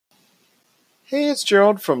Hey, it's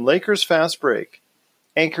Gerald from Lakers Fast Break.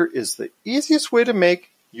 Anchor is the easiest way to make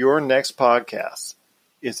your next podcast.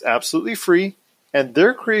 It's absolutely free, and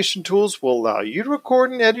their creation tools will allow you to record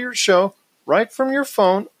and edit your show right from your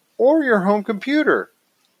phone or your home computer.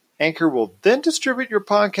 Anchor will then distribute your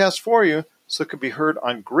podcast for you so it can be heard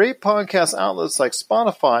on great podcast outlets like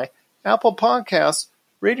Spotify, Apple Podcasts,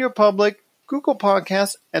 Radio Public, Google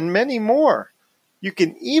Podcasts, and many more. You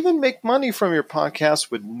can even make money from your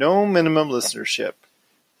podcast with no minimum listenership.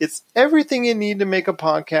 It's everything you need to make a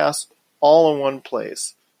podcast all in one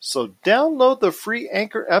place. So download the free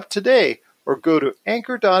Anchor app today or go to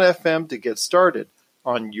anchor.fm to get started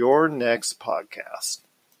on your next podcast.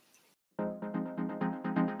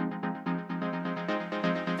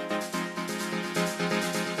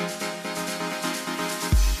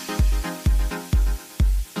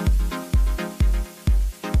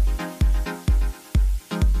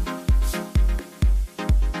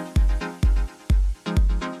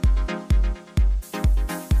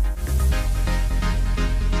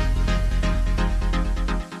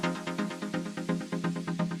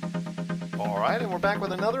 Back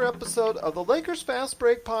with another episode of the Lakers Fast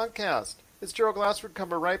Break podcast. It's Gerald Glassford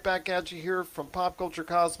coming right back at you here from Pop Culture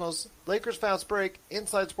Cosmos, Lakers Fast Break,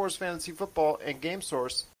 Inside Sports Fantasy Football, and Game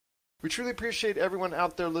Source. We truly appreciate everyone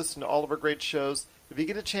out there listening to all of our great shows. If you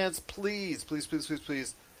get a chance, please,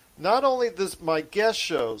 not only my guest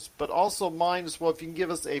shows, but also mine as well. If you can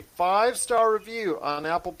give us a 5-star review on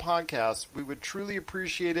Apple Podcasts, we would truly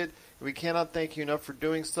appreciate it. And we cannot thank you enough for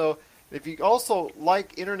doing so. If you also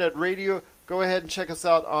like internet radio, go ahead and check us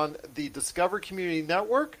out on the Discover Community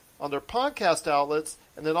Network, on their podcast outlets,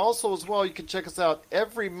 and then also as well, you can check us out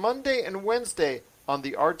every Monday and Wednesday on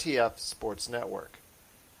the RTF Sports Network.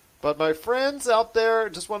 But my friends out there,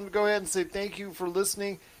 just wanted to go ahead and say thank you for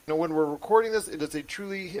listening. You know, when we're recording this, it is a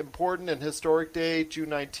truly important and historic day, June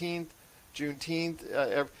 19th,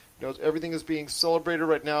 Juneteenth. Everything is being celebrated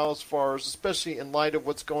right now as far as, especially in light of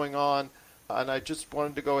what's going on. And I just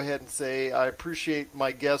wanted to go ahead and say I appreciate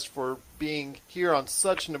my guest for being here on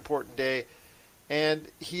such an important day. And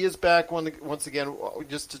he is back once again,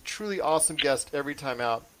 just a truly awesome guest every time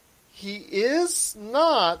out. He is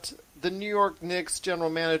not the New York Knicks General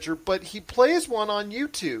Manager, but he plays one on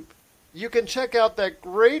YouTube. You can check out that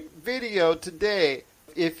great video today.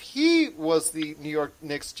 If he was the New York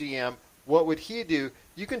Knicks GM, what would he do?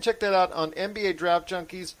 You can check that out on NBA Draft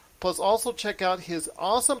Junkies. Plus, also check out his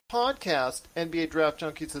awesome podcast, NBA Draft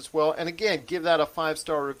Junkies, as well. And again, give that a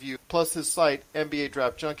 5-star review. Plus his site,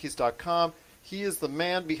 NBADraftJunkies.com. He is the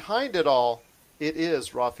man behind it all. It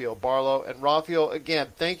is Rafael Barlowe. And Rafael, again,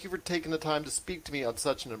 thank you for taking the time to speak to me on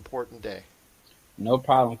such an important day. No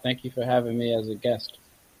problem. Thank you for having me as a guest.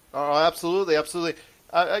 Oh, absolutely.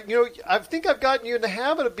 I think I've gotten you in the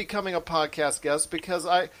habit of becoming a podcast guest because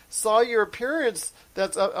I saw your appearance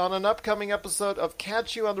that's on an upcoming episode of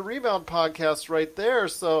Catch You on the Rebound podcast right there.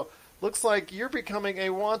 So looks like you're becoming a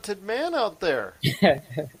wanted man out there.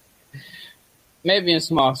 Maybe in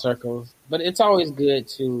small circles, but it's always good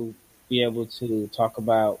to be able to talk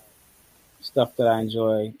about stuff that I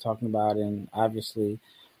enjoy talking about, and obviously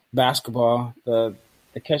basketball. The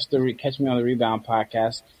Catch Me on the Rebound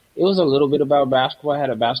podcast. It was a little bit about basketball. I had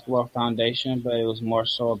a basketball foundation, but it was more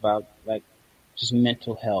so about just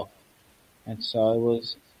mental health. And so it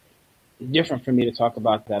was different for me to talk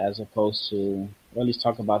about that as opposed to, or at least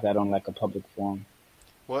talk about that on a public forum.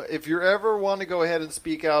 Well, if you ever want to go ahead and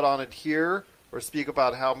speak out on it here, or speak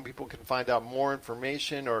about how people can find out more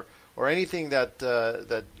information or anything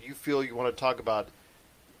that you feel you want to talk about,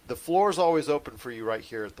 the floor is always open for you right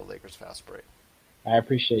here at the Lakers Fast Break. I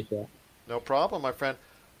appreciate that. No problem, my friend.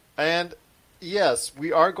 And yes,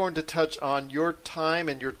 we are going to touch on your time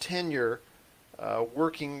and your tenure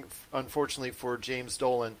working, unfortunately, for James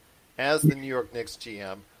Dolan as the New York Knicks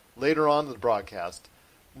GM later on in the broadcast.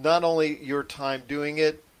 Not only your time doing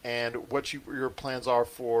it and what your plans are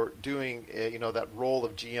for doing that role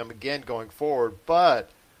of GM again going forward, but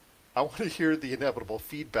I want to hear the inevitable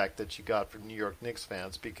feedback that you got from New York Knicks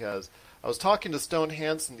fans, because I was talking to Stone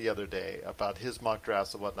Hansen the other day about his mock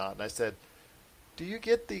drafts and whatnot, and I said, do you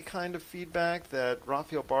get the kind of feedback that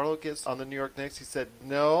Rafael Barlowe gets on the New York Knicks? He said,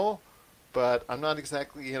 no, but I'm not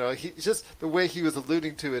exactly, he just, the way he was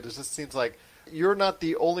alluding to it, it just seems like you're not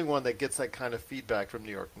the only one that gets that kind of feedback from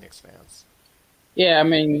New York Knicks fans. Yeah, I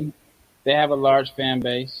mean, they have a large fan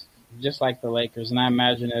base, just like the Lakers, and I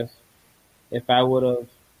imagine if I would have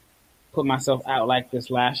put myself out like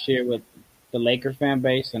this last year with the Laker fan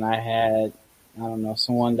base and I had,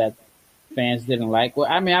 someone that fans didn't like,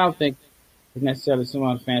 well, I mean, I don't think necessarily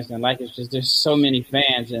someone fans didn't like. It's just there's so many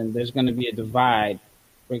fans and there's going to be a divide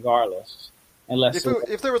regardless. unless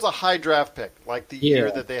If there was a high draft pick, like the yeah.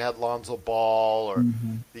 year that they had Lonzo Ball or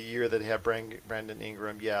Mm-hmm. the year that they had Brandon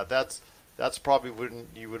Ingram, yeah, that's probably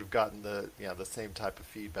you would have gotten the same type of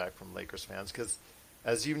feedback from Lakers fans because,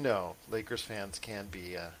 as you know, Lakers fans can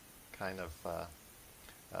be kind of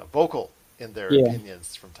vocal in their Yeah.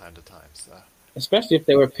 opinions from time to time. So. Especially if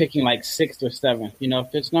they were picking like sixth or seventh.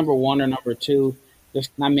 If it's number one or number two, there's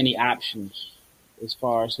not many options as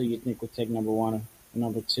far as who you think would take number one or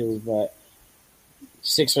number two. But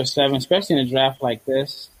six or seven, especially in a draft like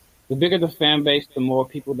this, the bigger the fan base, the more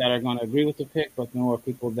people that are going to agree with the pick, but the more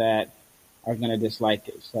people that are going to dislike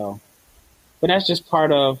it. So, but that's just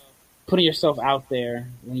part of putting yourself out there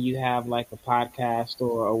when you have like a podcast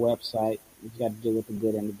or a website. You've got to deal with the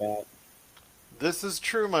good and the bad. This is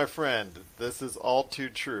true, my friend. This is all too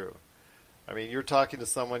true. I mean, you're talking to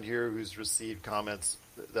someone here who's received comments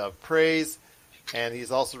of praise, and he's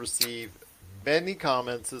also received many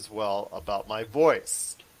comments as well about my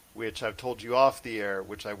voice, which I've told you off the air,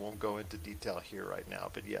 which I won't go into detail here right now.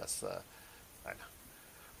 But yes, I know.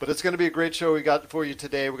 But it's going to be a great show we got for you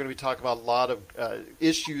today. We're going to be talking about a lot of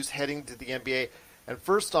issues heading to the NBA. And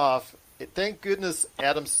first off, thank goodness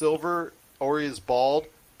Adam Silver already is bald,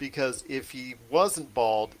 because if he wasn't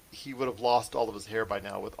bald, he would have lost all of his hair by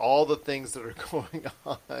now with all the things that are going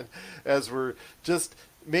on as we're just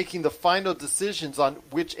making the final decisions on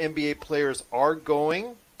which NBA players are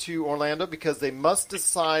going to Orlando, because they must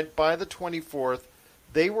decide by the 24th.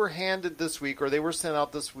 They were handed this week, or they were sent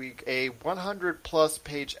out this week, a 100-plus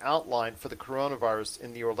page outline for the coronavirus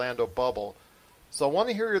in the Orlando bubble. So I want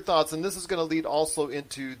to hear your thoughts, and this is going to lead also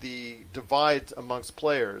into the divide amongst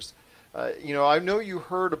players. I know you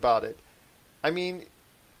heard about it. I mean,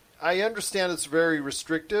 I understand it's very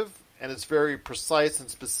restrictive, and it's very precise and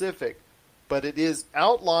specific, but it is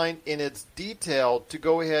outlined in its detail to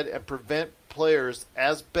go ahead and prevent players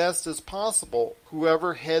as best as possible,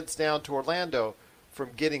 whoever heads down to Orlando, from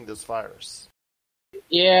getting this virus.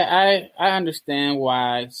 Yeah, I understand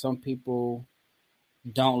why some people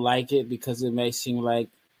don't like it, because it may seem like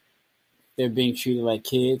they're being treated like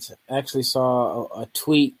kids. I actually saw a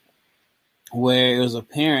tweet where it was a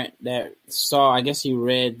parent that saw, I guess he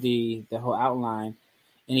read the whole outline,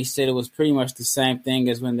 and he said it was pretty much the same thing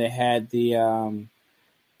as when they had the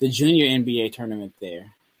junior NBA tournament there.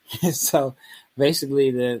 So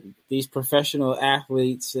basically these professional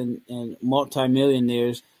athletes and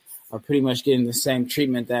multimillionaires are pretty much getting the same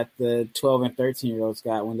treatment that the 12 and 13-year-olds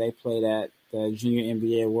got when they played at the junior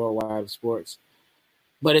NBA Worldwide of Sports.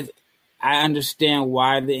 But I understand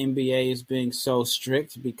why the NBA is being so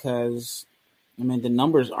strict, because, I mean, the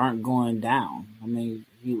numbers aren't going down. I mean,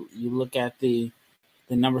 you look at the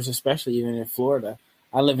numbers, especially even in Florida.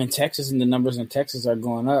 I live in Texas, and the numbers in Texas are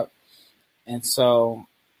going up. And so,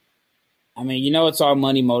 I mean, it's all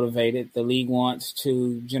money motivated. The league wants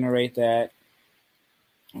to generate that,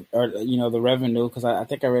 or, the revenue, because I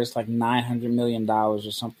think I read it's like $900 million or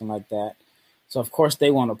something like that. So, of course,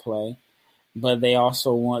 they want to play, but they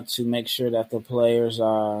also want to make sure that the players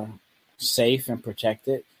are safe and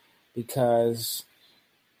protected, because,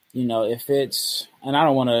 if it's, and I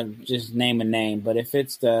don't want to just name a name, but if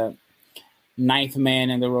it's the ninth man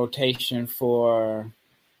in the rotation for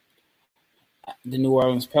the New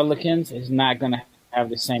Orleans Pelicans, it's not going to have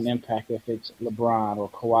the same impact if it's LeBron or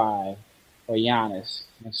Kawhi or Giannis.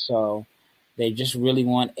 And so they just really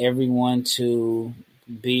want everyone to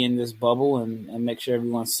be in this bubble and make sure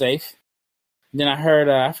everyone's safe. Then I heard,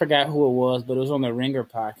 I forgot who it was, but it was on the Ringer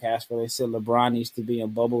podcast where they said LeBron needs to be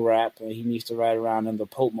in bubble wrap and he needs to ride around in the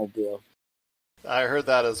Pope Mobile. I heard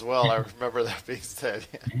that as well. I remember that being said.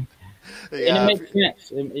 Yeah. And it makes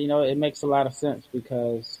sense. It makes a lot of sense,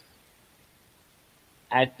 because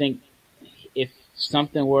I think if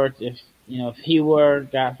something were, if he were,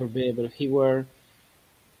 God forbid, but if he were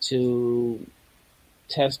to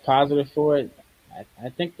test positive for it, I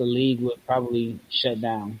think the league would probably shut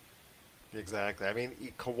down. Exactly. I mean,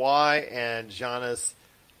 Kawhi and Giannis,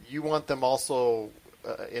 you want them also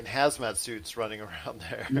in hazmat suits running around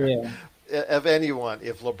there. Yeah. Of anyone,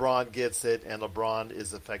 if LeBron gets it and LeBron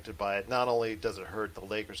is affected by it, not only does it hurt the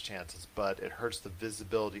Lakers' chances, but it hurts the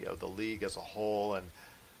visibility of the league as a whole. And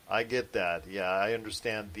I get that. Yeah, I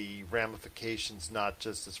understand the ramifications, not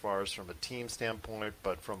just as far as from a team standpoint,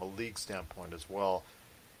 but from a league standpoint as well.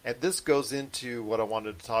 And this goes into what I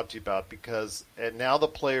wanted to talk to you about, because now the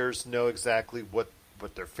players know exactly what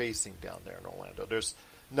they're facing down there in Orlando. There's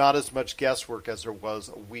not as much guesswork as there was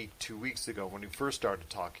a week, 2 weeks ago when we first started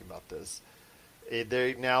talking about this.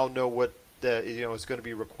 They now know what is going to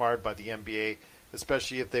be required by the NBA,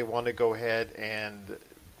 especially if they want to go ahead and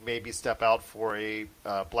maybe step out for a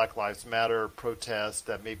Black Lives Matter protest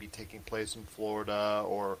that may be taking place in Florida,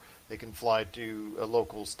 or they can fly to a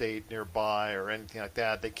local state nearby or anything like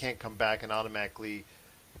that. They can't come back and automatically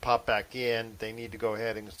pop back in. They need to go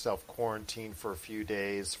ahead and self-quarantine for a few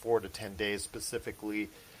days, 4 to 10 days specifically,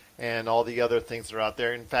 and all the other things that are out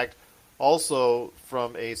there. In fact, also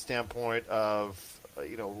from a standpoint of,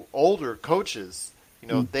 older coaches,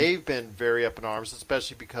 they've been very up in arms,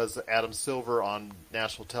 especially because Adam Silver on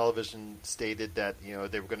national television stated that,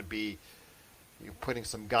 they were going to be putting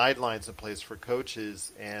some guidelines in place for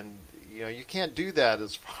coaches. And, you can't do that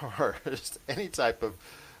as far as any type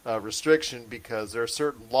of restriction, because there are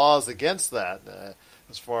certain laws against that,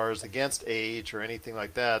 as far as against age or anything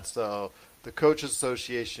like that. So the Coaches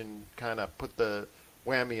Association kind of put the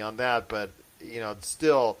whammy on that, but,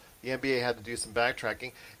 still the NBA had to do some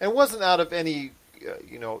backtracking. And it wasn't out of any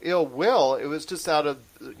ill will. It was just out of,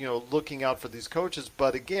 looking out for these coaches.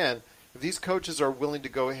 But again, if these coaches are willing to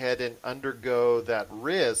go ahead and undergo that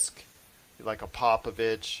risk, like a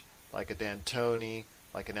Popovich, like a D'Antoni,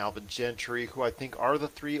 like an Alvin Gentry, who I think are the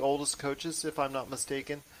 3 oldest coaches, if I'm not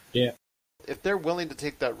mistaken. Yeah. If they're willing to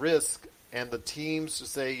take that risk, and the teams to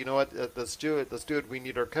say, you know what, let's do it, we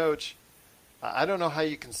need our coach, I don't know how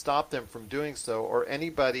you can stop them from doing so, or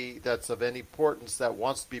anybody that's of any importance that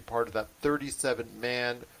wants to be part of that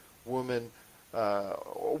 37-man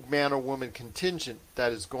man or woman contingent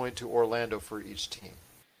that is going to Orlando for each team.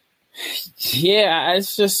 Yeah,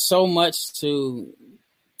 it's just so much to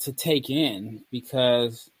take in,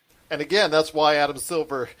 because... And again, that's why Adam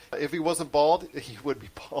Silver, if he wasn't bald, he would be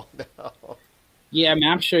bald now. Yeah, I mean,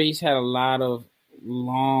 I'm sure he's had a lot of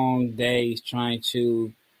long days trying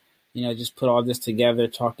to, just put all this together,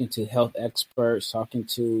 talking to health experts, talking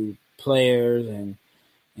to players and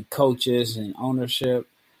coaches and ownership.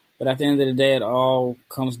 But at the end of the day, it all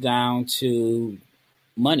comes down to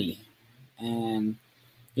money. And,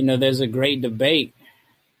 there's a great debate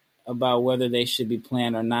about whether they should be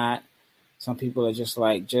playing or not. Some people are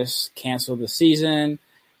just cancel the season.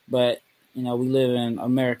 But, we live in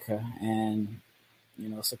America, and,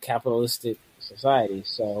 it's a capitalistic society.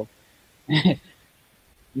 So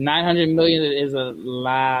 $900 million is a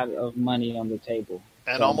lot of money on the table.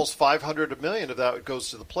 And so, almost $500 million of that goes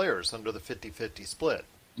to the players under the 50-50 split.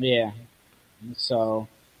 Yeah. So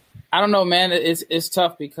I don't know, man. It's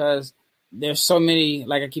tough because there's so many,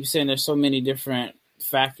 like I keep saying, there's so many different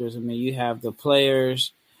factors. I mean, you have the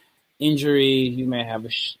players' injury. You may have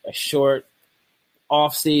a short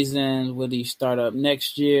off season. Whether you start up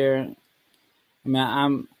next year. I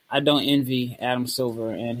mean, I don't envy Adam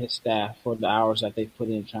Silver and his staff for the hours that they put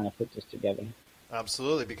in trying to put this together.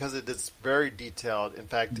 Absolutely, because it's very detailed. In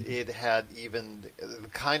fact, it had even the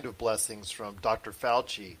kind of blessings from Dr.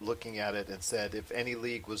 Fauci looking at it and said if any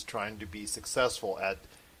league was trying to be successful at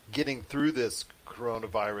getting through this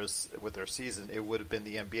coronavirus with their season, it would have been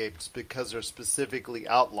the NBA, because they're specifically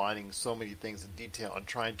outlining so many things in detail and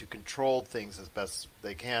trying to control things as best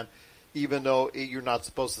they can. Even though you're not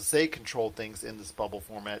supposed to say control things in this bubble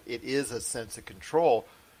format, it is a sense of control,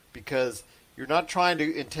 because you're not trying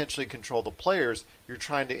to intentionally control the players. You're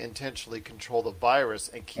trying to intentionally control the virus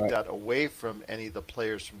and keep that away from any of the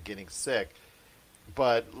players from getting sick.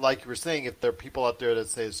 But like you were saying, if there are people out there that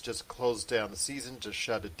say it's just close down the season, just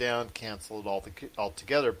shut it down, cancel it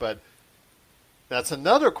altogether, but that's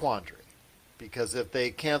another quandary, because if they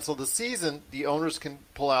cancel the season, the owners can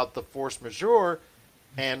pull out the force majeure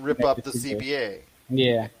and rip up the CBA.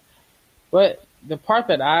 Yeah. But the part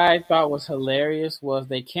that I thought was hilarious was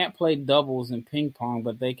they can't play doubles in ping pong,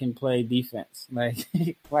 but they can play defense. Like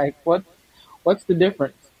what's the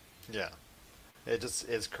difference? Yeah. It just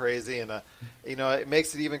is crazy. And, it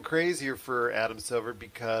makes it even crazier for Adam Silver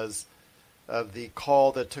because of the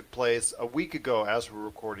call that took place a week ago as we're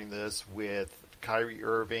recording this with Kyrie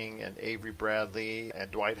Irving and Avery Bradley and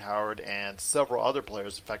Dwight Howard and several other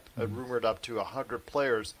players. In fact, rumored up to 100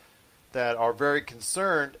 players that are very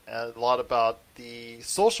concerned a lot about the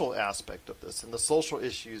social aspect of this and the social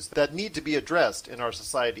issues that need to be addressed in our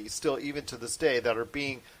society still, even to this day, that are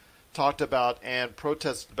being talked about and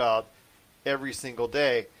protested about every single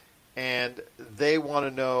day. And they want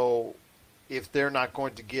to know if they're not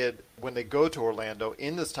going to get, when they go to Orlando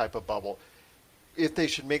in this type of bubble, if they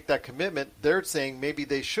should make that commitment. They're saying maybe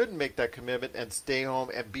they shouldn't make that commitment and stay home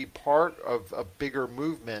and be part of a bigger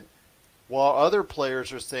movement, while other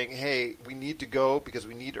players are saying, hey, we need to go because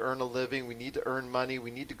we need to earn a living, we need to earn money,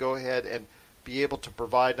 we need to go ahead and be able to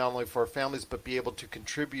provide not only for our families but be able to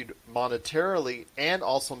contribute monetarily and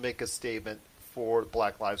also make a statement for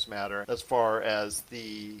Black Lives Matter as far as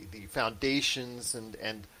the foundations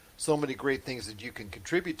and so many great things that you can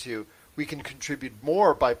contribute to, we can contribute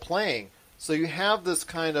more by playing. So you have this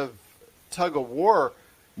kind of tug of war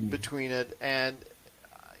between it, and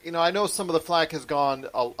I know some of the flack has gone.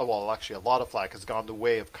 Well, actually, a lot of flack has gone the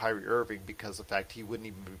way of Kyrie Irving because of the fact he wouldn't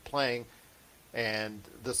even be playing. And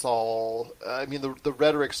this all, the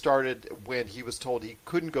rhetoric started when he was told he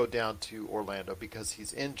couldn't go down to Orlando because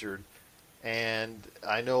he's injured. And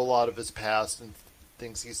I know a lot of his past and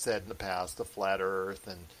things he said in the past, the flat earth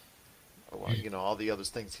and, all the other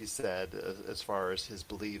things he said as far as his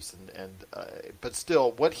beliefs. But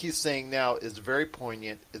still, what he's saying now is very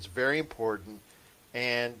poignant. It's very important.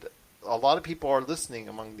 And a lot of people are listening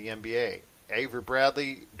among the NBA. Avery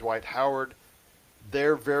Bradley, Dwight Howard,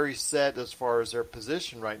 they're very set as far as their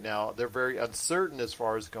position right now. They're very uncertain as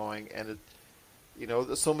far as going, and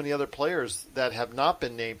there's so many other players that have not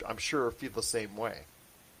been named, I'm sure, feel the same way.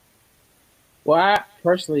 Well, I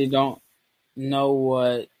personally don't know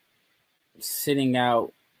what sitting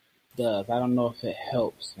out does. I don't know if it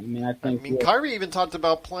helps. I think Kyrie even talked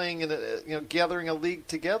about playing in gathering a league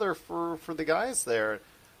together for the guys there.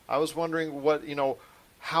 I was wondering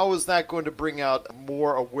how is that going to bring out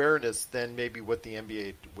more awareness than maybe what the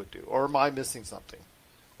NBA would do? Or am I missing something?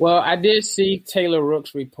 Well, I did see Taylor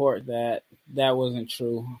Rook's report that wasn't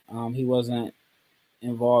true. He wasn't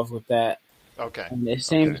involved with that. Okay. And it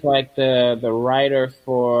seems like the writer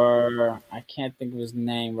for, I can't think of his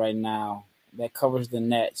name right now, that covers the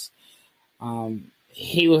Nets,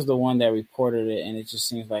 he was the one that reported it, and it just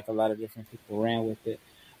seems like a lot of different people ran with it.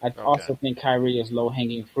 I also think Kyrie is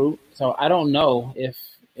low-hanging fruit. So I don't know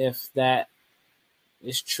if that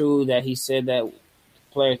is true that he said that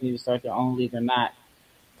players need to start their own league or not.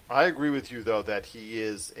 I agree with you, though, that he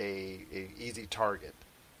is a easy target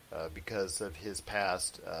because of his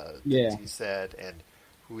past things he said and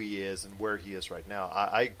who he is and where he is right now.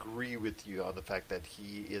 I agree with you on the fact that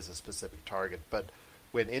he is a specific target. But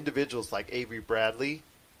when individuals like Avery Bradley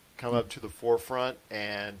come up to the forefront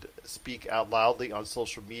and speak out loudly on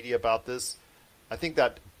social media about this, I think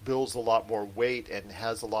that builds a lot more weight and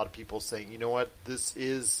has a lot of people saying, you know what,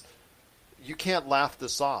 you can't laugh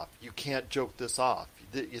this off. You can't joke this off.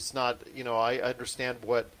 It's not, I understand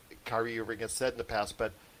what Kyrie Irving has said in the past,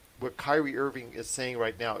 but what Kyrie Irving is saying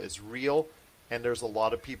right now is real, and there's a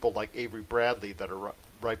lot of people like Avery Bradley that are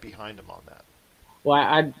right behind him on that.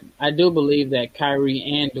 Well, I do believe that Kyrie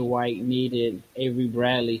and Dwight needed Avery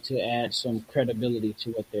Bradley to add some credibility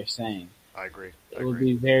to what they're saying. I agree. It would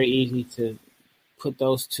be very easy to put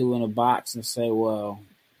those two in a box and say, well,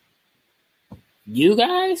 you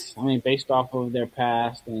guys? Based off of their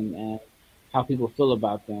past and how people feel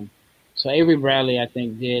about them. So Avery Bradley, I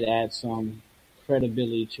think, did add some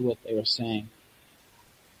credibility to what they were saying.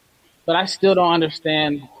 But I still don't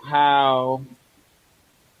understand how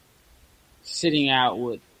sitting out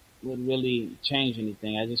would really change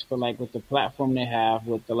anything. I just feel like with the platform they have,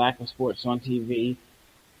 with the lack of sports on TV,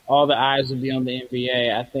 all the eyes would be on the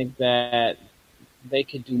NBA. I think that they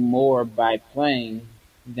could do more by playing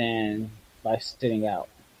than by sitting out.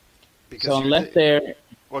 Because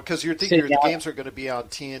you're thinking the games are going to be on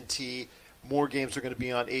TNT, more games are going to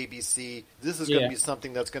be on ABC. This is going to be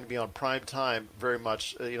something that's going to be on prime time very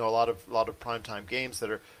much. A lot of prime time games that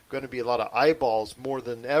are going to be a lot of eyeballs more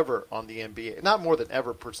than ever on the NBA. Not more than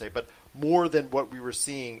ever per se, but more than what we were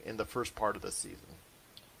seeing in the first part of the season.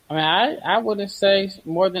 I wouldn't say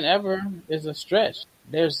more than ever is a stretch.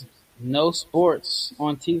 There's no sports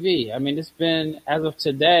on TV. It's been, as of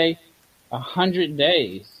today, 100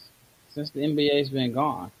 days since the NBA's been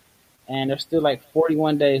gone. And there's still like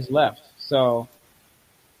 41 days left. So,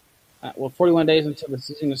 41 days until the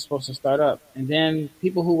season is supposed to start up. And then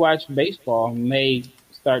people who watch baseball may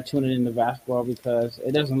start tuning into basketball because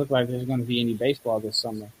it doesn't look like there's going to be any baseball this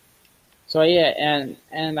summer. So, and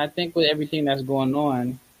I think with everything that's going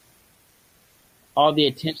on, all the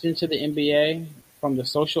attention to the NBA from the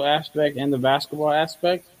social aspect and the basketball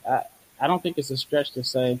aspect, I don't think it's a stretch to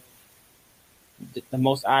say the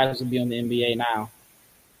most eyes will be on the NBA now.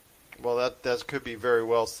 Well, that could be very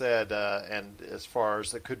well said, and as far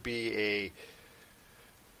as it could be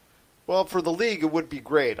for the league, it would be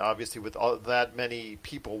great, obviously, with that many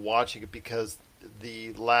people watching it because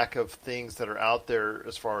the lack of things that are out there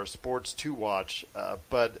as far as sports to watch,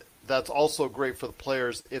 but that's also great for the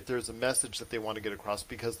players if there's a message that they want to get across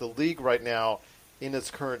because the league right now, in its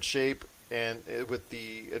current shape and with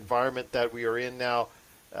the environment that we are in now,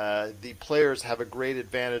 the players have a great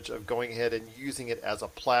advantage of going ahead and using it as a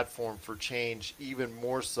platform for change, even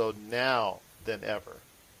more so now than ever.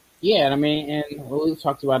 Yeah, and we've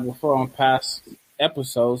talked about it before on past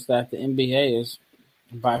episodes that the NBA is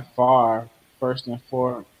by far first as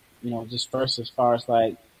far as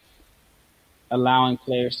like allowing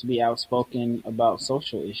players to be outspoken about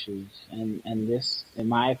social issues. And this, in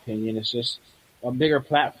my opinion, is just a bigger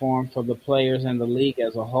platform for the players and the league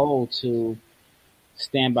as a whole to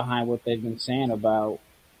stand behind what they've been saying about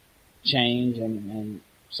change and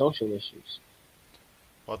social issues.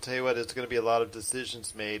 Well, I'll tell you what, it's going to be a lot of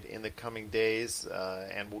decisions made in the coming days,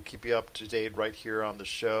 and we'll keep you up to date right here on the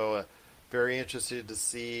show. Very interested to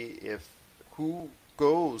see if who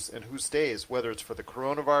goes and who stays, whether it's for the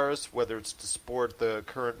coronavirus, whether it's to support the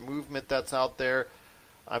current movement that's out there.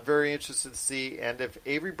 I'm very interested to see, and if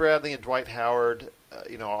Avery Bradley and Dwight Howard,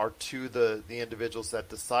 are two the individuals that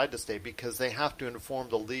decide to stay, because they have to inform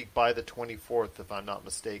the league by the 24th, if I'm not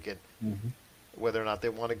mistaken, whether or not they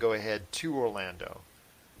want to go ahead to Orlando.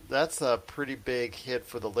 That's a pretty big hit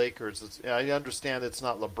for the Lakers. I understand it's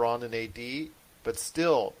not LeBron and AD, but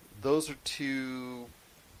still, those are two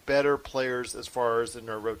better players as far as in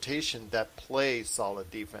their rotation that play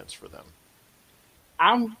solid defense for them.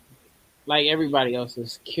 I'm, like everybody else,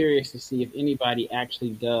 is curious to see if anybody actually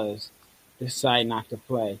does decide not to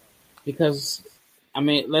play. Because,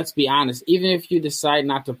 let's be honest, even if you decide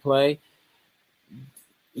not to play,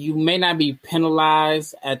 you may not be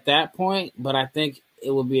penalized at that point, but I think it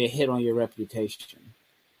will be a hit on your reputation.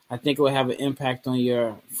 I think it will have an impact on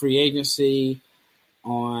your free agency,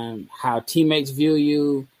 on how teammates view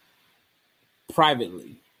you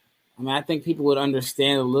privately. I think people would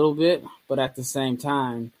understand a little bit, but at the same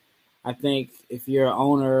time, I think if you're an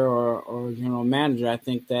owner or general manager, I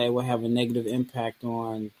think that it will have a negative impact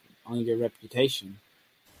on your reputation.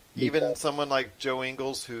 Even someone like Joe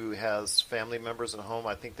Ingles, who has family members at home,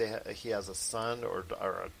 I think he has a son or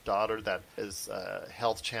a daughter that is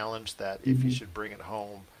health challenged, that if he should bring it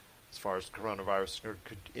home, as far as coronavirus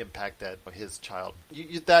could impact that his child.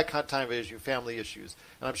 That kind of issue, family issues.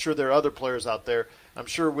 And I'm sure there are other players out there. I'm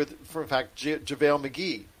sure in fact, JaVale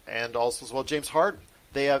McGee and also as well James Harden,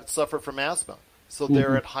 they have suffered from asthma. So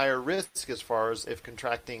they're at higher risk as far as if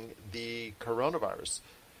contracting the coronavirus.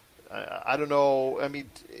 I don't know.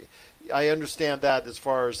 I understand that as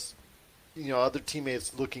far as, other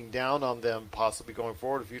teammates looking down on them possibly going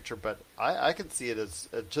forward in the future, but I can see it as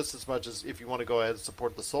just as much as if you want to go ahead and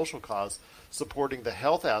support the social cause, supporting the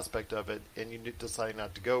health aspect of it, and you decide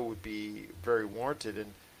not to go would be very warranted.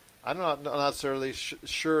 And I'm not necessarily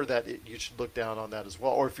sure that you should look down on that as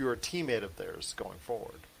well, or if you're a teammate of theirs going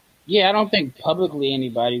forward. Yeah, I don't think publicly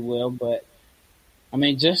anybody will, but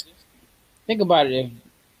just think about it. If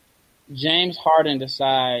James Harden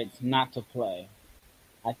decides not to play,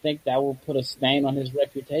 I think that will put a stain on his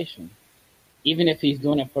reputation, even if he's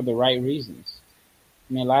doing it for the right reasons.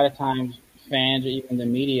 A lot of times fans or even the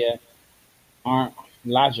media aren't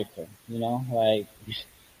logical,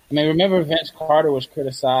 remember Vince Carter was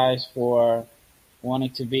criticized for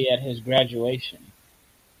wanting to be at his graduation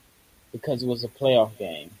because it was a playoff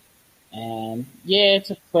game. And yeah,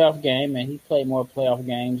 it's a playoff game, and he played more playoff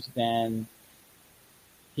games than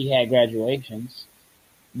he had graduations.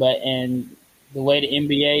 But in the way the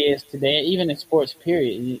NBA is today, even in sports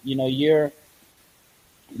period, you're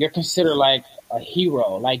considered like a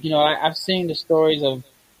hero. I've seen the stories of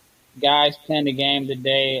guys playing the game the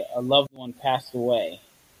day a loved one passed away.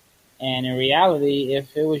 And in reality,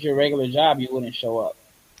 if it was your regular job, you wouldn't show up.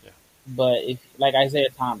 Yeah. But if, like Isaiah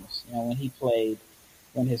Thomas, when he played,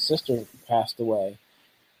 when his sister passed away,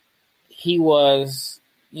 he was,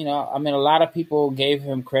 a lot of people gave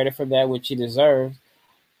him credit for that, which he deserved.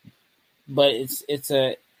 But it's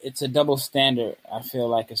a double standard, I feel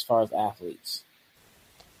like, as far as athletes.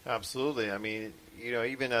 Absolutely.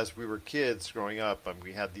 Even as we were kids growing up,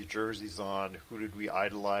 we had the jerseys on. Who did we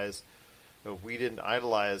idolize? We didn't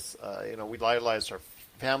idolize, we idolized our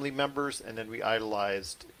family members, and then we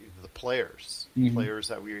idolized the players, players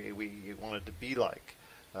that we wanted to be like,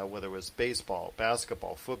 whether it was baseball,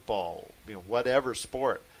 basketball, football, whatever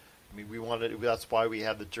sport. That's why we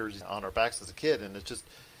had the jerseys on our backs as a kid, and it's just,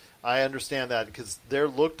 I understand that because they're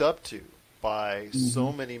looked up to by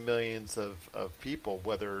so many millions of people,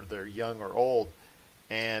 whether they're young or old.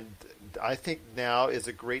 And I think now is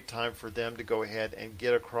a great time for them to go ahead and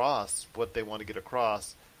get across what they want to get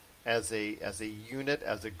across as a unit,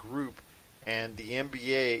 as a group. And the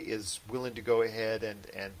NBA is willing to go ahead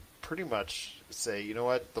and pretty much say, you know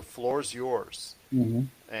what, the floor is yours.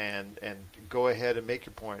 And go ahead and make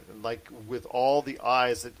your point. And like with all the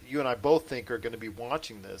eyes that you and I both think are going to be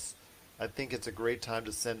watching this, I think it's a great time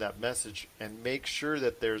to send that message and make sure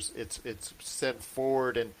that it's sent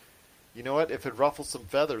forward. And you know what, if it ruffles some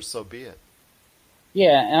feathers, so be it.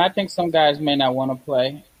 Yeah, and I think some guys may not want to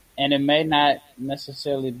play, and it may not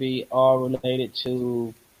necessarily be all related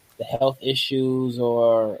to the health issues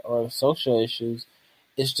or social issues.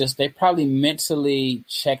 It's just they probably mentally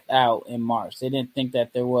checked out in March. They didn't think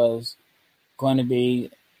that there was going to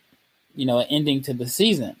be, an ending to the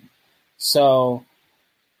season. So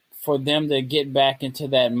for them to get back into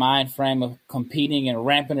that mind frame of competing and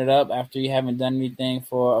ramping it up after you haven't done anything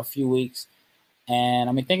for a few weeks. And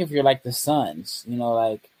I mean, think if you're like the Suns,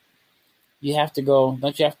 like you have to go,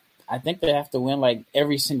 don't you have, I think they have to win like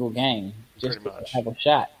every single game just to have a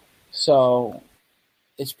shot. So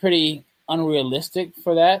it's pretty unrealistic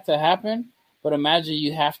for that to happen. But imagine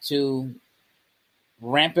you have to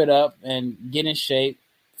ramp it up and get in shape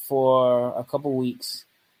for a couple weeks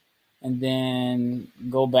and then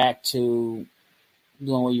go back to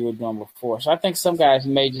doing what you were doing before. So I think some guys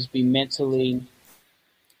may just be mentally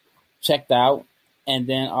checked out. And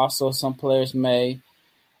then also some players may,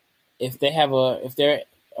 if they're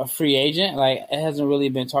a free agent, like it hasn't really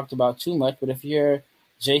been talked about too much, but if you're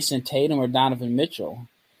Jason Tatum or Donovan Mitchell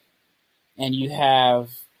and you have,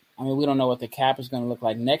 I mean, we don't know what the cap is going to look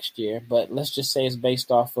like next year, but let's just say it's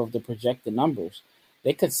based off of the projected numbers.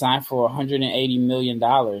 They could sign for $180 million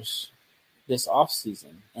this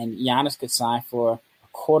offseason, and Giannis could sign for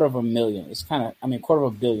 $250,000. It's kind of,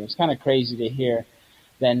 $250 million. It's kind of crazy to hear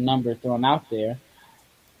that number thrown out there,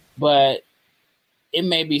 but it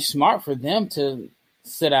may be smart for them to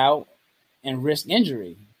sit out and risk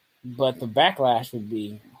injury, but the backlash would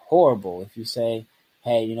be horrible if you say,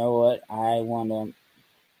 hey, you know what, I want to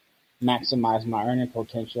maximize my earning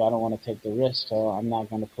potential. I don't want to take the risk, so I'm not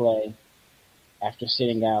going to play after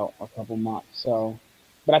sitting out a couple months. So,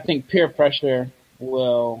 but I think peer pressure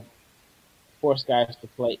will force guys to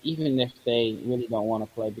play, even if they really don't want to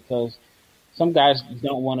play, because some guys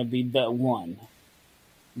don't want to be the one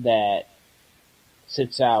that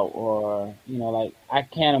sits out, or, like I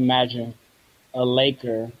can't imagine a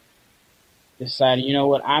Laker deciding, you know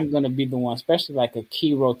what, I'm going to be the one, especially like a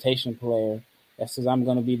key rotation player that says I'm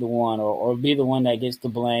going to be the one, or be the one that gets the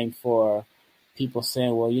blame for people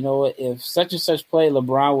saying, well, you know what, if such and such play,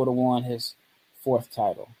 LeBron would have won his 4th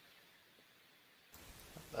title.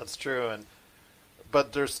 That's true.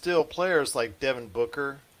 But there's still players like Devin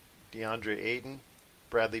Booker, DeAndre Ayton,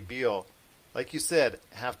 Bradley Beal, like you said,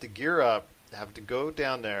 have to gear up, have to go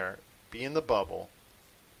down there, be in the bubble,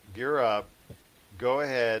 gear up, go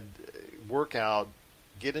ahead, work out,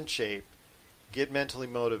 get in shape, get mentally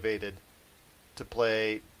motivated to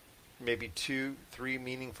play maybe 2-3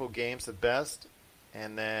 meaningful games at best,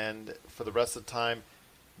 and then for the rest of the time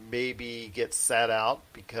maybe get sat out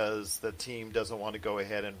because the team doesn't want to go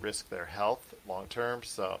ahead and risk their health long term.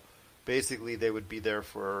 So basically they would be there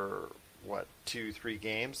for 2-3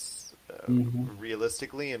 games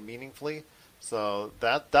realistically and meaningfully. So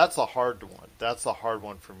that's a hard one. That's a hard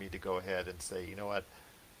one for me to go ahead and say, you know what,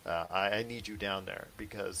 I need you down there,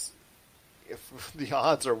 because if the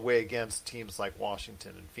odds are way against teams like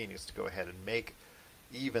Washington and Phoenix to go ahead and make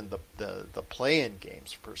even the play-in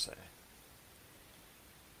games per se.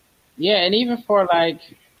 Yeah, and even for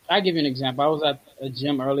I'll give you an example. I was at a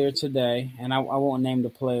gym earlier today, and I won't name the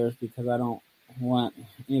players because I don't want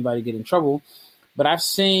anybody to get in trouble, but I've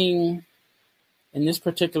seen, in this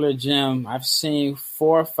particular gym, I've seen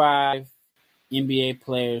 4 or 5 NBA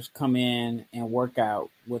players come in and work out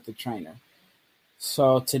with the trainer.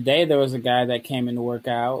 So today there was a guy that came in to work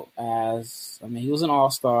out he was an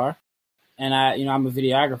all-star, and I'm a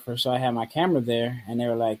videographer, so I had my camera there, and they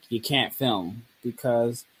were like, you can't film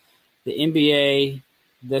because the NBA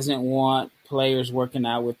doesn't want players working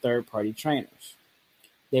out with third-party trainers.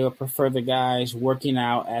 They would prefer the guys working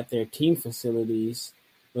out at their team facilities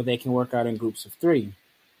where they can work out in groups of 3.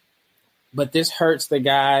 But this hurts the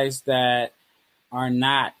guys that are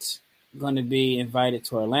not going to be invited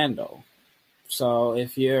to Orlando. So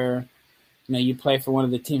if you play for one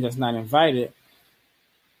of the teams that's not invited,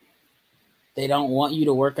 they don't want you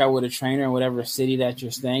to work out with a trainer in whatever city that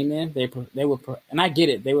you're staying in. They would, and I get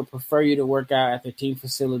it, they would prefer you to work out at their team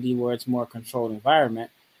facility where it's more controlled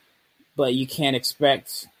environment, but you can't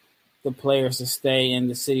expect the players to stay in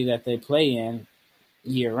the city that they play in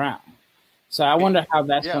year round. So I wonder how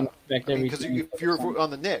that's going to affect everything. Because if you're on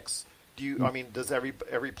the Knicks, does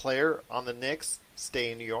every player on the Knicks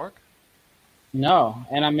stay in New York? No,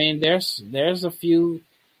 and there's a few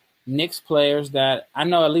Knicks players that I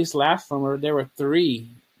know. At least last summer, there were 3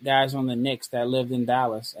 guys on the Knicks that lived in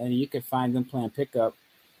Dallas, and you could find them playing pickup,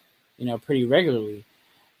 pretty regularly.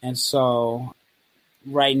 And so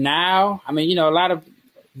right now, a lot of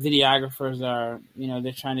videographers are,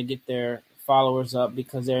 they're trying to get their followers up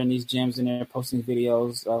because they're in these gyms and they're posting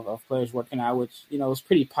videos of players working out, which, was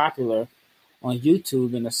pretty popular on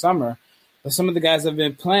YouTube in the summer. But some of the guys have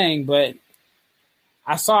been playing, but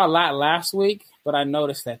I saw a lot last week, But I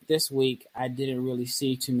noticed that this week I didn't really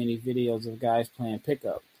see too many videos of guys playing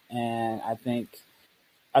pickup. And I think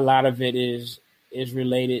a lot of it is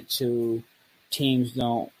related to teams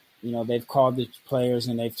don't, they've called the players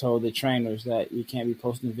and they've told the trainers that you can't be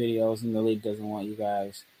posting videos, and the league doesn't want you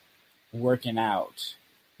guys working out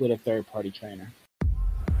with a third-party trainer.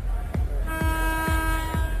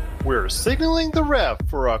 We're signaling the ref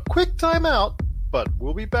for a quick timeout, but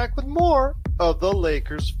we'll be back with more of the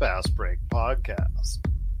Lakers Fast Break podcast.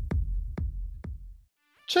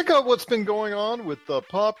 Check out what's been going on with the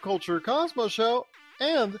Pop Culture Cosmos Show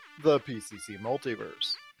and the PCC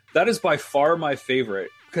Multiverse. That is by far my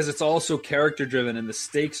favorite because it's also character driven and the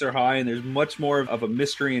stakes are high and there's much more of a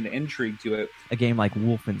mystery and intrigue to it. A game like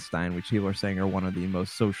Wolfenstein, which people are saying are one of the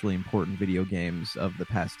most socially important video games of the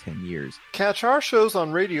past 10 years. Catch our shows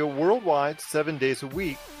on radio worldwide 7 days a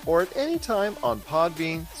week or at any time on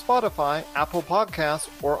Podbean, Spotify, Apple Podcasts,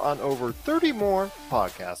 or on over 30 more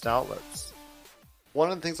podcast outlets.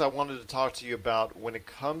 One of the things I wanted to talk to you about when it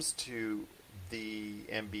comes to the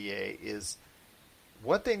NBA is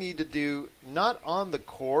what they need to do, not on the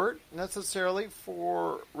court necessarily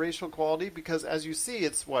for racial equality, because as you see,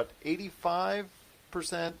 it's 85%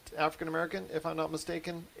 African American, if I'm not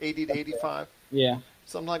mistaken, 80 to 85,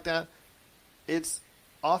 something like that. It's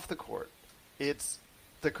off the court, it's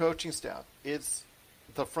the coaching staff, it's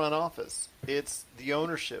the front office, it's the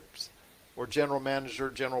ownerships or general manager,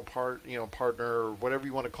 partner, or whatever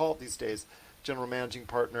you want to call it these days, general managing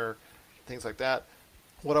partner, things like that.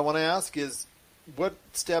 What I want to ask is, what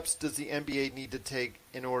steps does the NBA need to take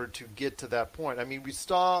in order to get to that point? I mean, we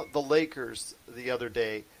saw the Lakers the other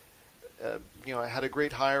day. Had a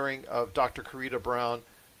great hiring of Dr. Karida Brown.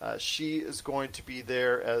 She is going to be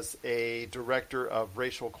there as a director of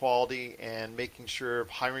racial equality and making sure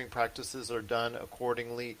hiring practices are done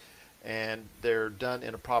accordingly and they're done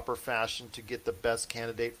in a proper fashion to get the best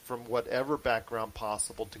candidate from whatever background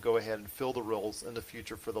possible to go ahead and fill the roles in the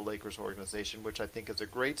future for the Lakers organization, which I think is a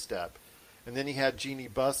great step. And then you had Jeannie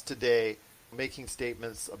Buss today making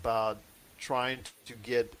statements about trying to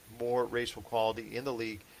get more racial equality in the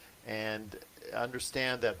league and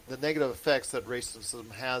understand that the negative effects that racism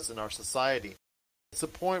has in our society. It's a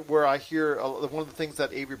point where I hear one of the things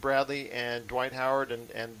that Avery Bradley and Dwight Howard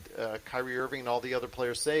and Kyrie Irving and all the other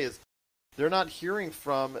players say is they're not hearing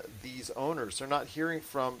from these owners. They're not hearing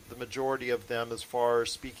from the majority of them as far as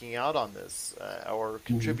speaking out on this or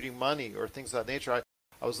contributing money or things of that nature.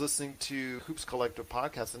 I was listening to Hoops Collective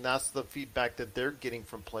podcast, and that's the feedback that they're getting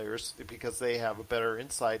from players because they have a better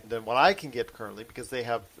insight than what I can get currently because they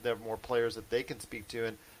have more players that they can speak to,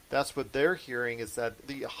 and that's what they're hearing is that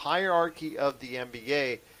the hierarchy of the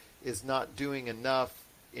NBA is not doing enough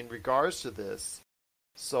in regards to this.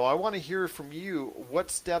 So I want to hear from you,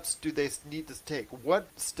 what steps do they need to take? What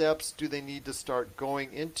steps do they need to start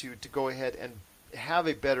going into to go ahead and have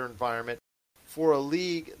a better environment for a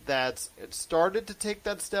league that's started to take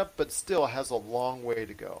that step but still has a long way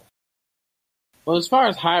to go? Well, as far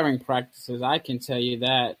as hiring practices, I can tell you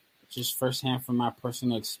that just firsthand from my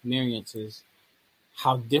personal experiences,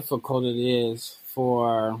 how difficult it is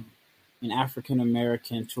for an African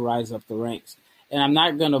American to rise up the ranks. And I'm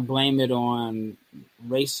not going to blame it on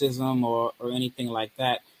racism or anything like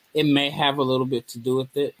that. It may have a little bit to do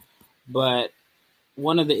with it, but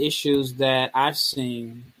one of the issues that I've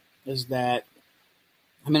seen is that,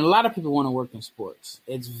 a lot of people want to work in sports.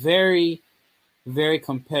 It's very, very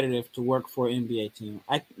competitive to work for an NBA team.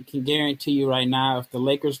 I can guarantee you right now, if the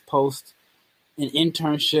Lakers post an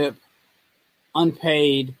internship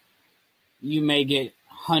unpaid, you may get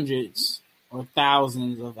hundreds or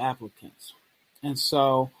thousands of applicants. And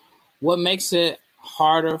so what makes it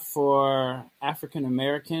harder for African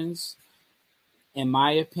Americans, in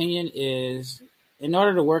my opinion, is in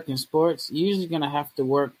order to work in sports, you're usually going to have to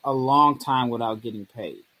work a long time without getting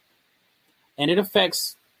paid. And it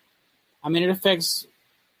affects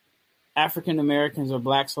African Americans or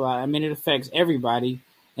blacks a lot. It affects everybody.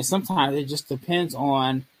 And sometimes it just depends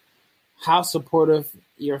on how supportive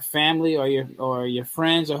your family or your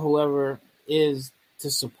friends or whoever is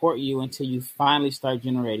to support you until you finally start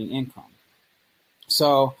generating income.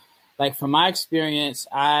 So, like from my experience,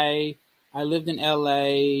 I lived in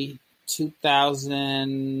LA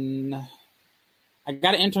 2000. I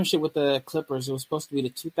got an internship with the Clippers. It was supposed to be the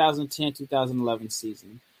 2010-2011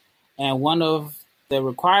 season. And one of the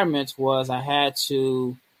requirements was it had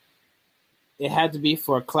to be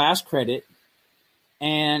for a class credit,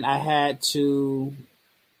 and I had to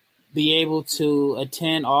be able to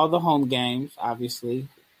attend all the home games, obviously,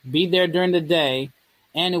 be there during the day,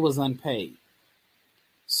 and it was unpaid.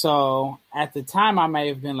 So at the time, I may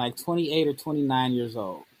have been like 28 or 29 years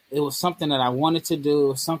old. it was something that I wanted to do. It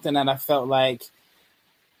was something that I felt like,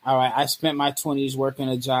 all right, I spent my 20s working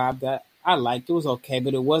a job that I liked. It was okay,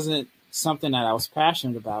 but it wasn't something that I was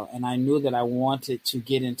passionate about. And I knew that I wanted to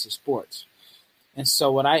get into sports. And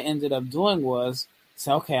so what I ended up doing was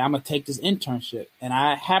say, okay, I'm going to take this internship. And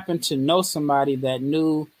I happened to know somebody that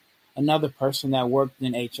knew another person that worked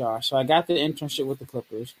in HR. So I got the internship with the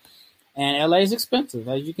Clippers. And LA is expensive,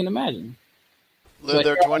 as you can imagine. Lived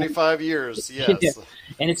there 25 years, yes. Yeah.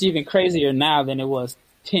 And it's even crazier now than it was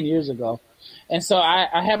 10 years ago. And so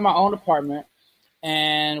I had my own apartment.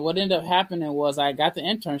 And what ended up happening was I got the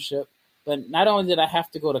internship, but not only did I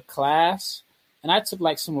have to go to class, and I took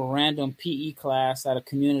like some random PE class at a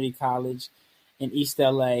community college in East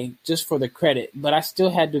LA just for the credit, but I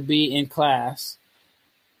still had to be in class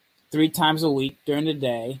 3 times a week during the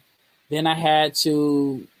day. Then I had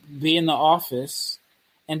to be in the office,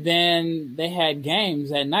 and then they had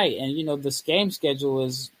games at night. And, you know, this game schedule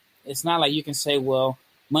it's not like you can say, well,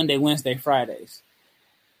 Monday, Wednesday, Fridays.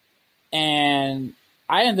 And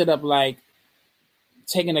I ended up like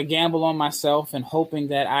taking a gamble on myself and hoping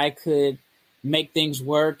that I could make things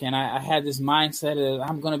work. And I had this mindset of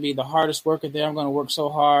I'm going to be the hardest worker there. I'm going to work so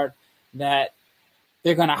hard that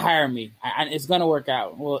they're going to hire me. It's going to work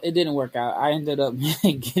out. Well, it didn't work out. I ended up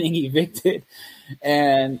getting evicted,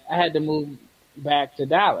 and I had to move back to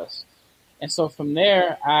Dallas. And so from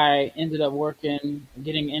there, I ended up getting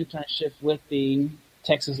internships with the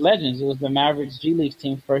Texas Legends. It was the Mavericks G League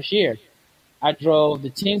team first year. I drove the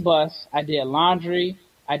team bus. I did laundry.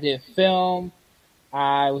 I did film.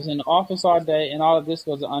 I was in the office all day, and all of this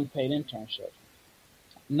was an unpaid internship.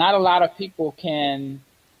 Not a lot of people can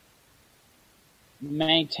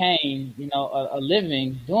maintain, you know, a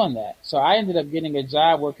living doing that. So I ended up getting a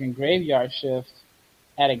job working graveyard shift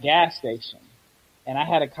at a gas station. And I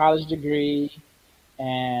had a college degree,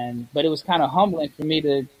 but it was kind of humbling for me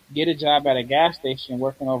to get a job at a gas station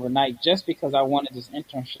working overnight just because I wanted this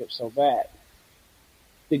internship so bad.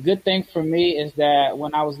 The good thing for me is that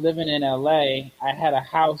when I was living in LA, I had a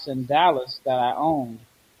house in Dallas that I owned,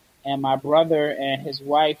 and my brother and his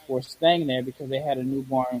wife were staying there because they had a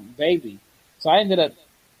newborn baby. So I ended up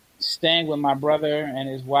staying with my brother and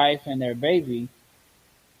his wife and their baby.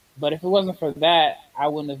 But if it wasn't for that, I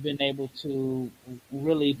wouldn't have been able to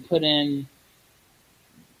really put in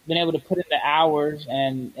the hours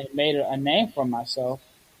and made a name for myself.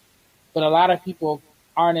 But a lot of people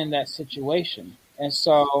aren't in that situation. And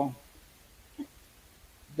so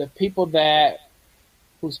the people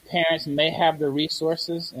whose parents may have the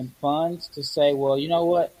resources and funds to say, well, you know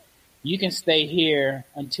what, you can stay here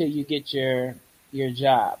until you get your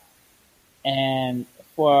job. And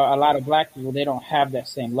for a lot of black people, they don't have that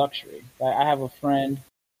same luxury. I have a friend,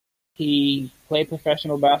 he played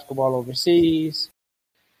professional basketball overseas.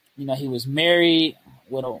 You know, he was married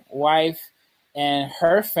with a wife, and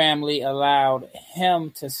her family allowed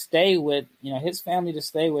him to stay with, you know, his family to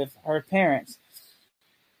stay with her parents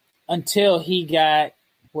until he got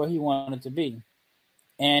where he wanted to be.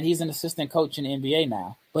 And he's an assistant coach in the NBA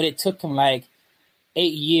now. But it took him like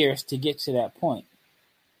 8 years to get to that point.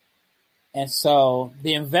 And so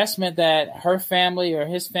the investment that her family or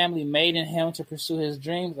his family made in him to pursue his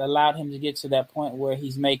dreams allowed him to get to that point where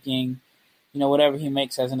he's making, you know, whatever he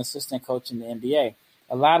makes as an assistant coach in the NBA.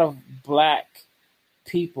 A lot of black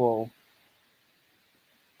people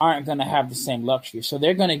aren't going to have the same luxury. So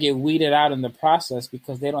they're going to get weeded out in the process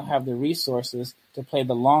because they don't have the resources to play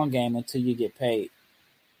the long game until you get paid.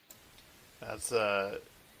 That's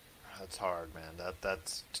hard, man.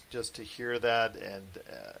 That's just to hear that, and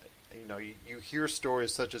you know, you hear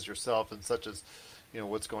stories such as yourself and such as, you know,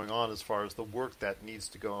 what's going on as far as the work that needs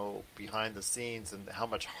to go behind the scenes and how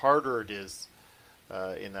much harder it is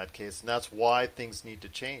in that case, and that's why things need to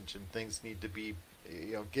change and things need to be,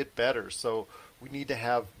 you know, get better. So we need to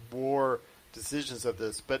have more decisions of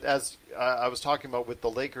this. But as I was talking about with the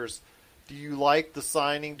Lakers, do you like the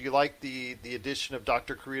signing? Do you like the addition of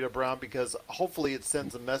Dr. Karida Brown? Because hopefully it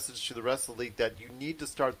sends a message to the rest of the league that you need to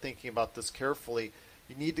start thinking about this carefully.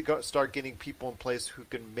 You need to start getting people in place who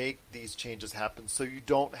can make these changes happen, so you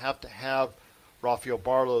don't have to have Rafael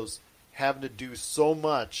Barlowe's having to do so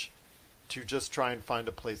much to just try and find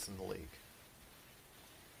a place in the league.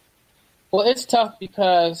 Well, it's tough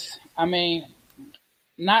because, I mean,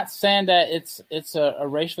 not saying that it's a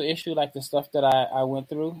racial issue like the stuff that I went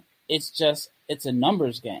through. It's a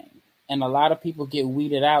numbers game. And a lot of people get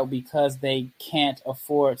weeded out because they can't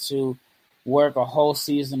afford to work a whole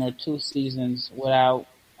season or 2 seasons without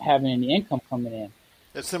having any income coming in.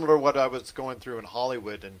 It's similar to what I was going through in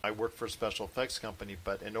Hollywood, and I work for a special effects company,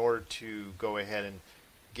 but in order to go ahead and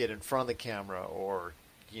get in front of the camera or,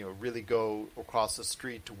 really go across the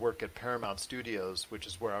street to work at Paramount Studios, which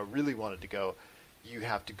is where I really wanted to go, you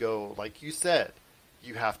have to go, like you said,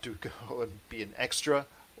 you have to go and be an extra,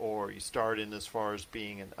 or you start in as far as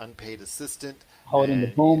being an unpaid assistant. Holding the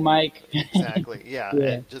boom mic. Exactly, yeah, Yeah.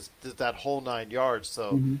 and just that whole 9 yards.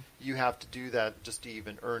 So you have to do that just to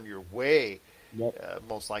even earn your way,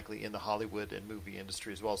 most likely in the Hollywood and movie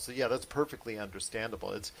industry as well. So yeah, that's perfectly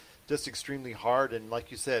understandable. It's just extremely hard, and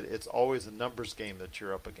like you said, it's always a numbers game that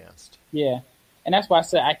you're up against. Yeah, and that's why I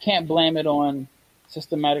said I can't blame it on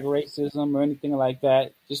systematic racism or anything like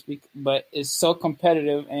that. But it's so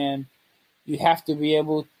competitive, and you have to be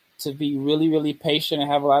able to be really, really patient and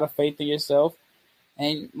have a lot of faith in yourself.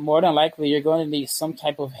 And more than likely, you're going to need some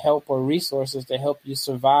type of help or resources to help you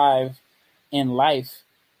survive in life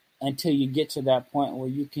until you get to that point where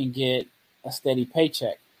you can get a steady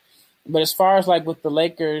paycheck. But as far as like with the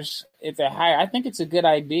Lakers, if they're higher, I think it's a good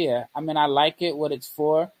idea. I mean, I like it, what it's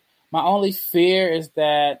for. My only fear is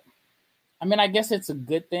that, I guess it's a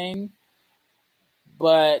good thing,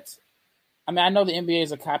 but I know the NBA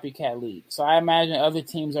is a copycat league, so I imagine other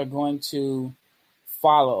teams are going to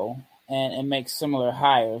follow and make similar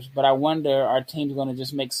hires. But I wonder, are teams going to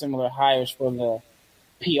just make similar hires for the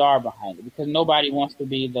PR behind it? Because nobody wants to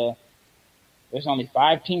be there's only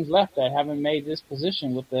 5 teams left that haven't made this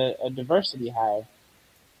position with a diversity hire.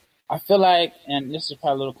 I feel like, and this is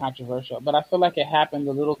probably a little controversial, but I feel like it happened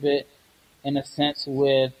a little bit in a sense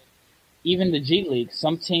with even the G League.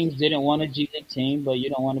 Some teams didn't want a G League team, but you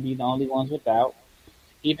don't want to be the only ones without.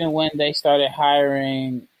 Even when they started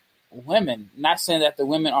hiring women, not saying that the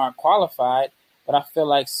women aren't qualified, but I feel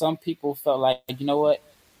like some people felt like, you know what,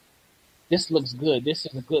 this looks good. This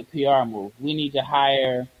is a good PR move. We need to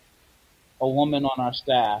hire a woman on our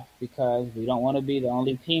staff because we don't want to be the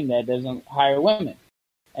only team that doesn't hire women.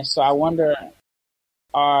 And so I wonder,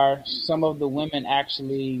 are some of the women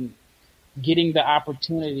actually getting the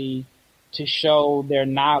opportunity to show their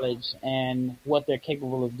knowledge and what they're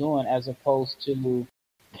capable of doing as opposed to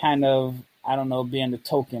kind of, being the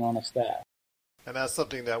token on a staff? And that's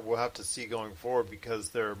something that we'll have to see going forward because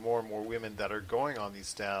there are more and more women that are going on these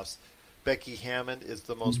staffs. Becky Hammond is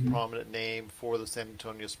the most prominent name for the San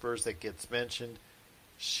Antonio Spurs that gets mentioned.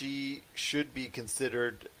 She should be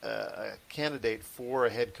considered a candidate for a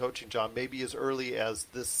head coaching job, maybe as early as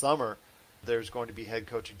this summer. There's going to be head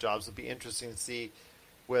coaching jobs. It'll be interesting to see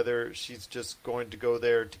whether she's just going to go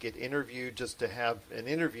there to get interviewed, just to have an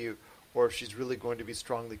interview, or if she's really going to be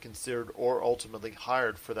strongly considered or ultimately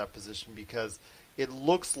hired for that position, because it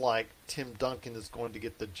looks like Tim Duncan is going to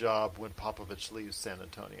get the job when Popovich leaves San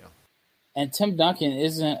Antonio. And Tim Duncan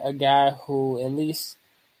isn't a guy who, at least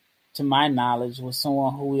to my knowledge, was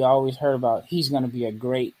someone who we always heard about. He's going to be a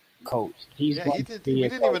great coach. We didn't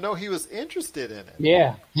even know he was interested in it.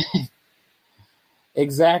 Yeah,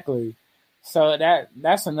 exactly. So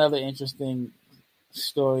that's another interesting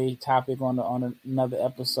story topic on another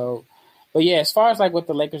episode. But yeah, as far as like what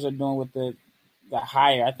the Lakers are doing with the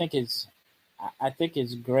hire, I think it's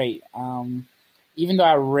great. Even though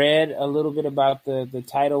I read a little bit about the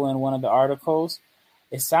title in one of the articles,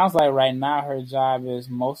 it sounds like right now her job is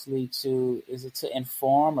mostly to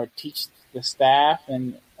inform or teach the staff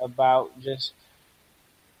and about just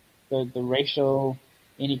the racial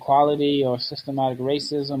inequality or systematic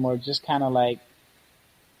racism, or just kind of like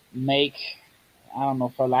make, I don't know,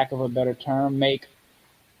 for lack of a better term, make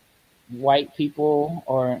white people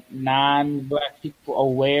or non-black people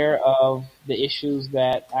aware of the issues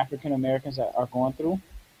that African Americans are going through.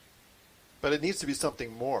 But it needs to be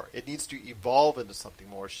something more. It needs to evolve into something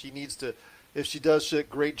more. She needs to, if she does a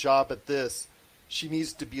great job at this, she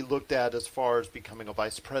needs to be looked at as far as becoming a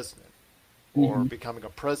vice president or becoming a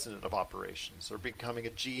president of operations or becoming a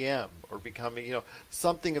GM or becoming,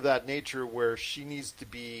 something of that nature, where she needs to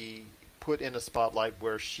be put in a spotlight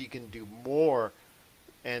where she can do more,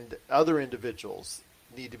 and other individuals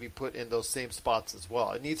need to be put in those same spots as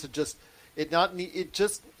well. It needs to just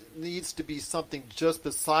needs to be something just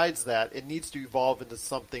besides that. It needs to evolve into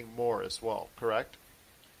something more as well, correct?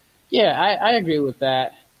 Yeah, I agree with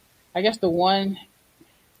that. I guess the one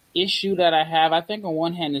issue that I have, I think on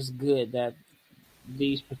one hand it's good that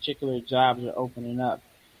these particular jobs are opening up.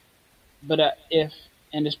 But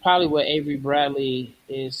and it's probably what Avery Bradley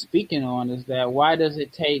is speaking on, is that why does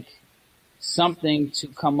it take something to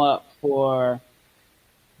come up for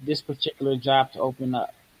this particular job to open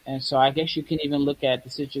up? And so I guess you can even look at the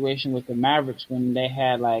situation with the Mavericks when they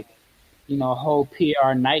had a whole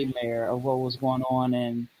PR nightmare of what was going on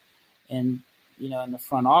in the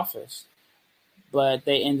front office. But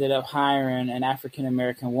they ended up hiring an African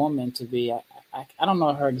American woman to be, I don't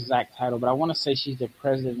know her exact title, but I want to say she's the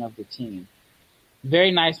president of the team.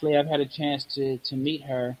 very nicely. I've had a chance to meet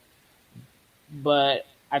her, but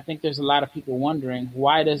I think there's a lot of people wondering,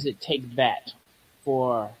 why does it take that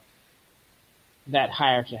for that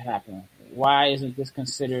hire to happen? Why isn't this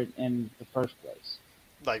considered in the first place?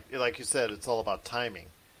 Like you said, it's all about timing.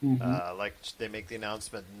 Mm-hmm. Like they make the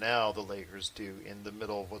announcement now, the Lakers do, in the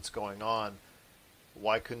middle of what's going on.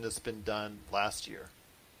 Why couldn't this have been done last year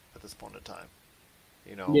at this point in time?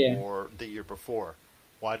 Yeah. Or the year before?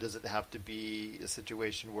 Why does it have to be a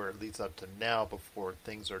situation where it leads up to now before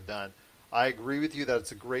things are done? I agree with you that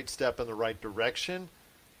it's a great step in the right direction,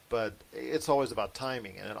 but it's always about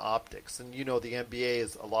timing and optics. And the NBA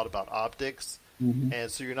is a lot about optics, Mm-hmm. and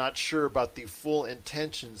so you're not sure about the full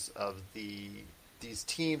intentions of these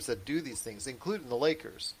teams that do these things, including the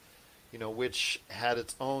Lakers, which had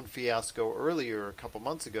its own fiasco earlier a couple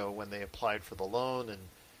months ago when they applied for the loan, and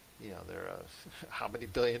they're how many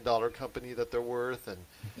 $billion company that they're worth, and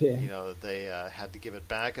Yeah. they had to give it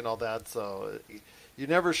back and all that. So you're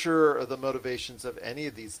never sure of the motivations of any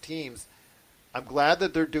of these teams. I'm glad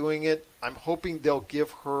that they're doing it. I'm hoping they'll give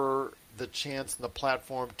her the chance and the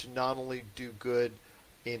platform to not only do good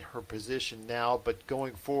in her position now, but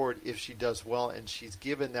going forward, if she does well and she's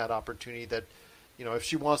given that opportunity, that if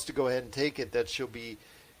she wants to go ahead and take it, that she'll be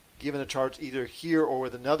given a charge either here or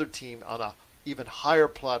with another team on a even higher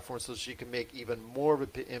platform, so she can make even more of an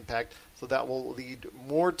impact. So that will lead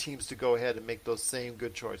more teams to go ahead and make those same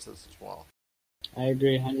good choices as well. I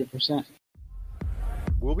agree 100%.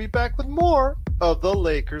 We'll be back with more of the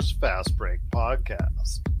Lakers Fast Break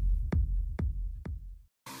podcast.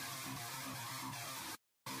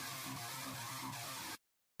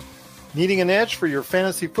 Needing an edge for your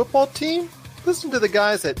fantasy football team? Listen to the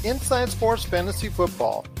guys at Inside Sports Fantasy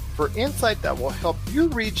Football for insight that will help you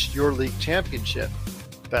reach your league championship.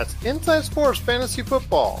 That's Inside Sports Fantasy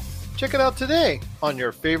Football. Check it out today on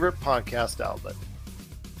your favorite podcast outlet.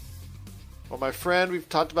 Well, my friend, we've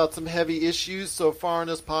talked about some heavy issues so far in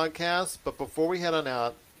this podcast, but before we head on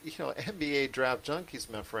out, NBA Draft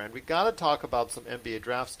Junkies, my friend, we got to talk about some NBA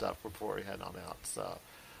draft stuff before we head on out. So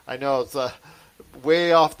I know it's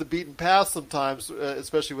way off the beaten path sometimes,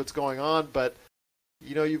 especially what's going on, but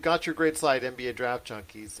you've got your great site, NBA Draft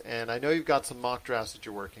Junkies, and I know you've got some mock drafts that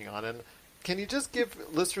you're working on. And can you just give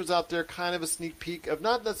listeners out there kind of a sneak peek of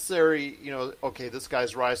not necessarily, okay, this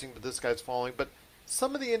guy's rising, but this guy's falling, but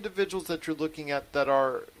some of the individuals that you're looking at that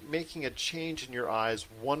are making a change in your eyes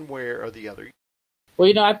one way or the other?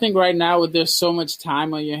 Well, I think right now with there's so much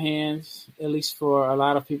time on your hands, at least for a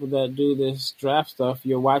lot of people that do this draft stuff,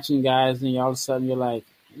 you're watching guys and all of a sudden you're like,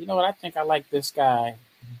 you know what, I think I like this guy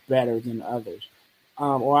better than others.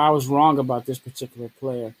 Or I was wrong about this particular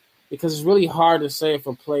player. Because it's really hard to say if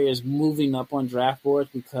a player is moving up on draft boards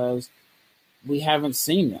because we haven't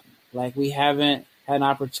seen them. Like, we haven't had an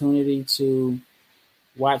opportunity to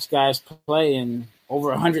watch guys play in over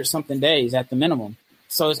 100-something days at the minimum.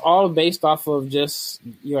 So it's all based off of just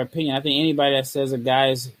your opinion. I think anybody that says a guy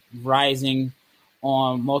is rising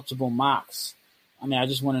on multiple mocks, I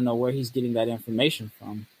just want to know where he's getting that information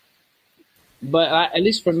from. But at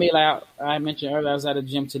least for me, like I mentioned earlier, I was at a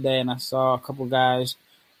gym today and I saw a couple guys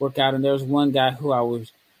work out, and there was one guy who I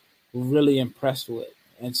was really impressed with.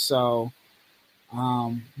 And so,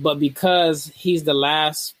 but because he's the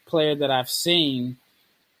last player that I've seen,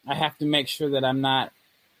 I have to make sure that I'm not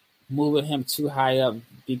moving him too high up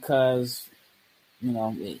because,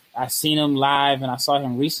 I seen him live and I saw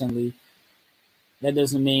him recently. That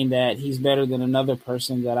doesn't mean that he's better than another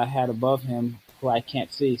person that I had above him who I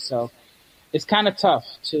can't see. So it's kind of tough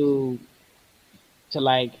to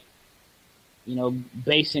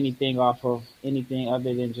base anything off of anything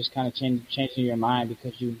other than just kind of changing your mind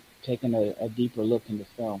because you've taken a deeper look into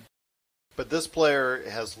film. But this player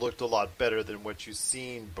has looked a lot better than what you've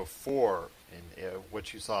seen before and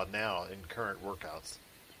what you saw now in current workouts.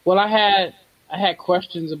 Well, I had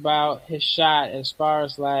questions about his shot as far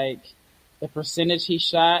as like the percentage he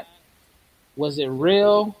shot. Was it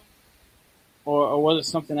real or was it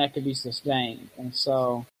something that could be sustained? And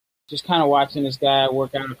so just kind of watching this guy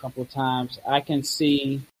work out a couple of times, I can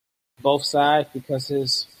see both sides because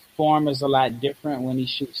his form is a lot different when he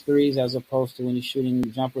shoots threes as opposed to when he's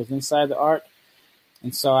shooting jumpers inside the arc.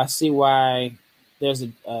 And so I see why there's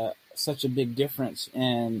such a big difference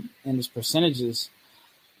in his percentages.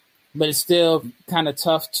 But it's still kind of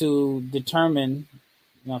tough to determine,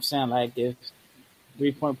 like if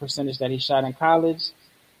 3-point percentage that he shot in college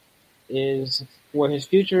is where his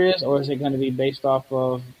future is, or is it going to be based off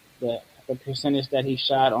of the percentage that he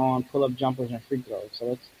shot on pull-up jumpers and free throws?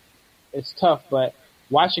 So it's tough, but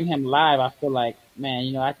watching him live, I feel like,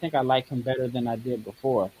 man, I think I like him better than I did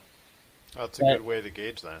before. That's a good way to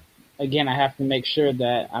gauge that. again, I have to make sure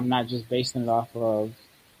that I'm not just basing it off of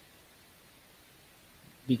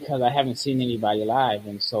because I haven't seen anybody live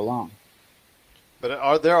in so long.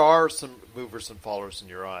 But there are some movers and followers in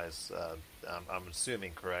your eyes. I'm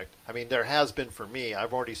assuming, correct? I mean, there has been for me.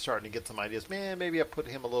 I've already starting to get some ideas. Man, maybe I put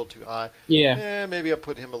him a little too high. Yeah. Maybe I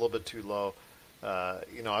put him a little bit too low.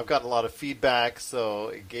 I've gotten a lot of feedback, so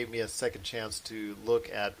it gave me a second chance to look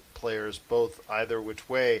at players both either which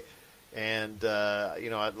way, and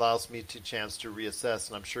it allows me to chance to reassess.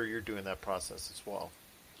 And I'm sure you're doing that process as well.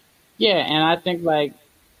 Yeah, and I think like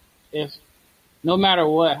if no matter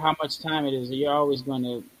what, how much time it is, you're always going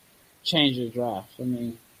to change your draft. I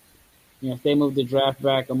mean, if they move the draft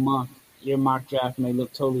back a month, your mock draft may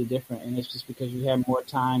look totally different, and it's just because you have more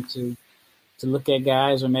time to look at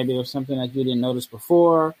guys, or maybe there's something that you didn't notice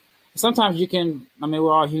before. Sometimes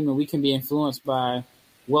we're all human. We can be influenced by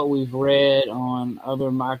what we've read on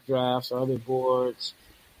other mock drafts or other boards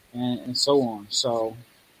and so on. So,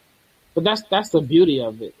 but that's the beauty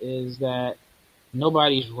of it, is that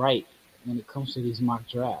nobody's right when it comes to these mock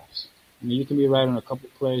drafts. I mean, you can be right on a couple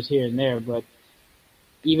of players here and there, but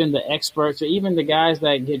even the experts or even the guys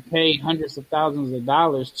that get paid hundreds of thousands of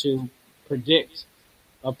dollars to predict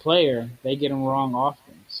a player, they get them wrong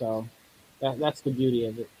often. So that's the beauty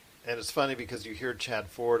of it. And it's funny because you hear Chad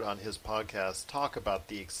Ford on his podcast talk about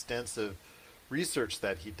the extensive research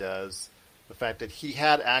that he does, the fact that he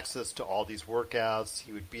had access to all these workouts.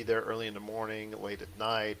 He would be there early in the morning, late at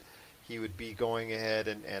night. He would be going ahead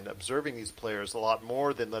and observing these players a lot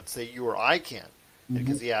more than, let's say, you or I can,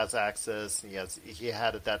 because he has access. And he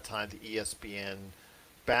had at that time the ESPN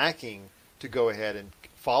backing to go ahead and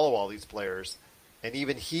follow all these players. And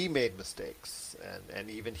even he made mistakes, and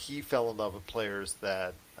even he fell in love with players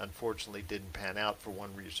that unfortunately didn't pan out for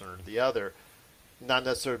one reason or the other, not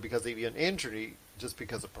necessarily because of an injury, just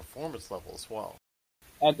because of performance level as well.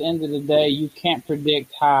 At the end of the day, you can't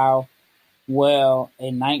predict how well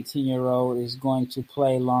a 19-year-old is going to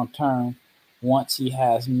play long term once he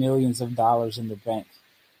has millions of dollars in the bank.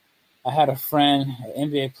 I had a friend,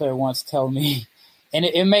 an NBA player, once tell me, and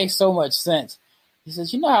it made so much sense. He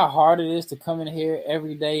says, you know how hard it is to come in here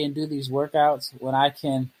every day and do these workouts when I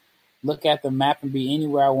can look at the map and be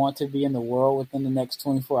anywhere I want to be in the world within the next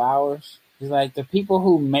 24 hours? He's like, the people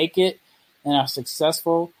who make it and are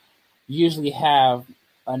successful usually have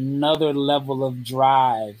another level of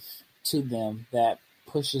drive to them that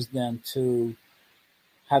pushes them to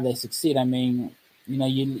how they succeed. I mean,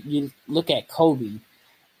 you look at Kobe,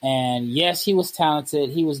 and yes, he was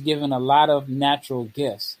talented. He was given a lot of natural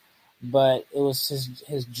gifts. But it was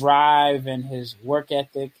his drive and his work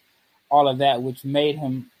ethic, all of that, which made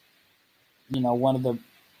him, one of the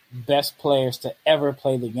best players to ever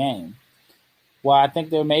play the game. Well, I think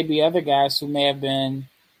there may be other guys who may have been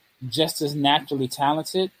just as naturally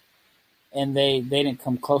talented, and they didn't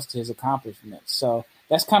come close to his accomplishments. So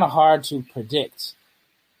that's kind of hard to predict.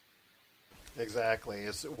 Exactly.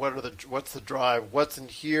 What's the drive? What's in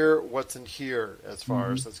here? What's in here? As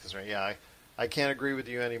far as that's concerned, yeah. I can't agree with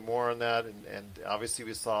you anymore on that, and obviously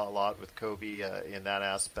we saw a lot with Kobe in that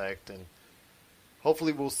aspect, and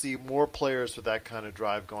hopefully we'll see more players with that kind of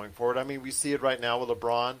drive going forward. I mean, we see it right now with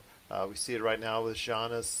LeBron. We see it right now with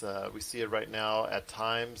Giannis. We see it right now at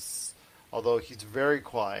times, although he's very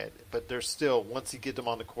quiet. But there's still, once you get him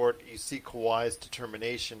on the court, you see Kawhi's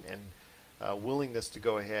determination and willingness to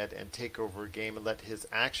go ahead and take over a game and let his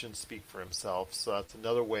actions speak for himself. So that's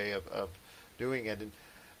another way of doing it. And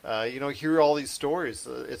hear all these stories.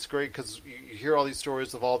 It's great because you hear all these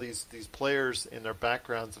stories of all these players in their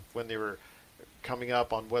backgrounds of when they were coming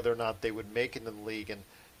up on whether or not they would make it in the league. And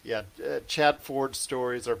Chad Ford's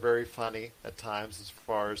stories are very funny at times as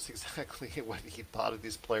far as exactly what he thought of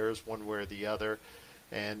these players one way or the other.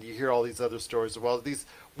 And you hear all these other stories as well.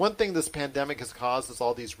 One thing this pandemic has caused is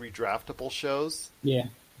all these redraftable shows. Yeah.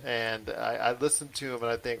 And I listened to them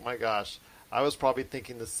and I think, my gosh, I was probably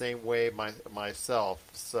thinking the same way myself.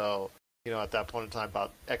 So, at that point in time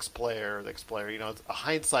about X player,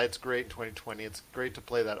 hindsight's great in 2020. It's great to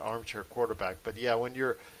play that armchair quarterback. But, yeah, when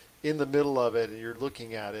you're in the middle of it and you're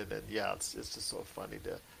looking at it, and, it's just so funny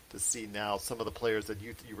to see now some of the players that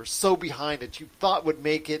you were so behind that you thought would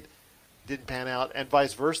make it didn't pan out, and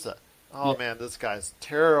vice versa. Oh, man, this guy's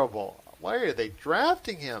terrible. Why are they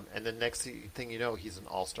drafting him? And the next thing you know, he's an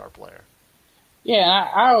all-star player. Yeah, and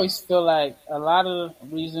I always feel like a lot of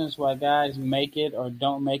the reasons why guys make it or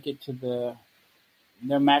don't make it to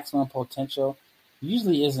their maximum potential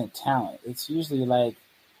usually isn't talent. It's usually like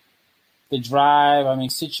the drive. I mean,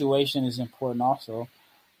 situation is important also.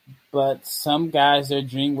 But some guys, their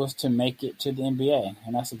dream was to make it to the NBA,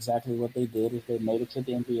 and that's exactly what they did. Is they made it to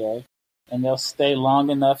the NBA, and they'll stay long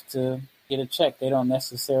enough to get a check. They don't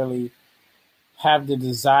necessarily have the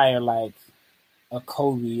desire like a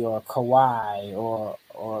Kobe or a Kawhi or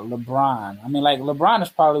LeBron. I mean, like LeBron is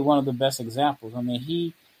probably one of the best examples. I mean,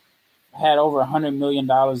 he had over $100 million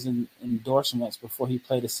in endorsements before he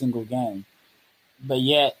played a single game. But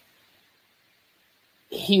yet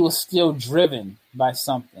he was still driven by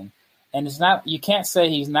something. And it's not, you can't say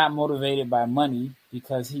he's not motivated by money,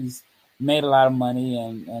 because he's made a lot of money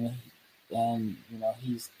and you know,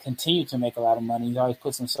 he's continued to make a lot of money. He always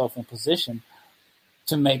puts himself in position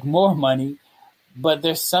to make more money, but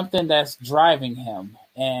there's something that's driving him.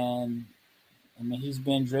 And I mean, he's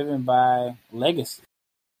been driven by legacy.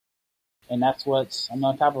 And that's what's, I mean,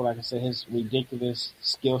 on top of, like I said, his ridiculous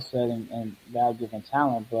skill set and God-given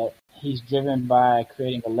talent, but he's driven by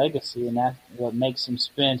creating a legacy, and that's what makes him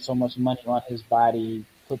spend so much money on his body,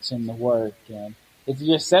 puts in the work. And if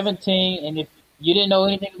you're 17 and if you didn't know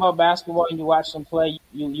anything about basketball and you watched him play,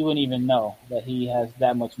 you wouldn't even know that he has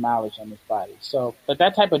that much mileage on his body. So, but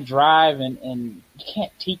that type of drive, and you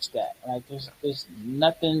can't teach that. Like, there's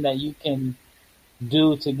nothing that you can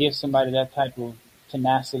do to give somebody that type of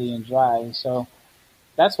tenacity and drive. And so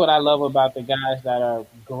that's what I love about the guys that are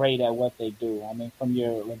great at what they do. I mean, from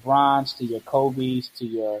your LeBrons to your Kobe's to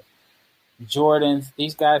your Jordans,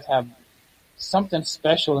 these guys have something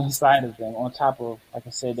special inside of them on top of, like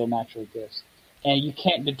I said, their natural gifts. And you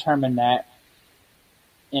can't determine that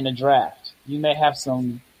in a draft. You may have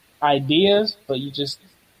some ideas, but you just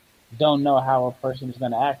don't know how a person is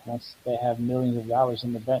going to act once they have millions of dollars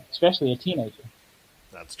in the bank, especially a teenager.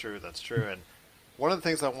 That's true. And one of the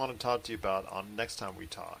things I want to talk to you about on next time we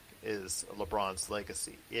talk is LeBron's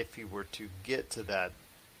legacy. If he were to get to that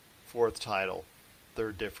fourth title,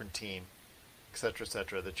 third different team, et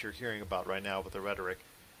cetera, that you're hearing about right now with the rhetoric,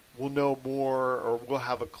 we'll know more, or we'll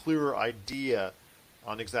have a clearer idea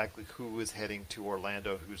on exactly who is heading to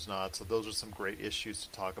Orlando, who's not. So those are some great issues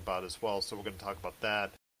to talk about as well. So we're going to talk about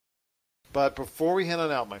that. But before we head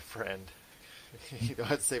on out, my friend, you know,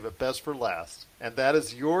 I'd save it best for last. And that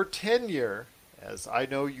is your tenure, as I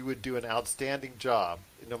know you would do an outstanding job,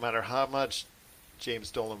 no matter how much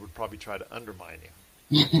James Dolan would probably try to undermine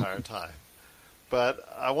you the entire time. But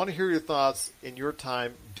I want to hear your thoughts in your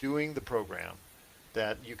time doing the program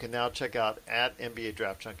that you can now check out at NBA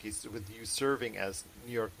Draft Junkies, with you serving as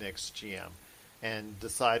New York Knicks GM and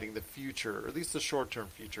deciding the future, or at least the short-term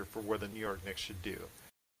future, for where the New York Knicks should do.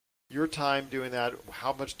 Your time doing that,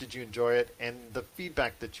 how much did you enjoy it, and the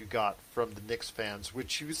feedback that you got from the Knicks fans,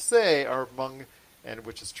 which you say are among, and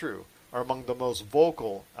which is true, are among the most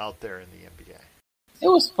vocal out there in the NBA? It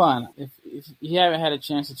was fun. If you haven't had a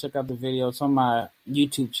chance to check out the video, it's on my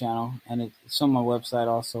YouTube channel, and it's on my website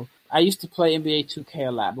also. I used to play NBA 2K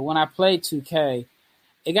a lot, but when I played 2K,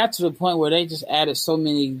 it got to the point where they just added so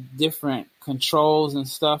many different controls and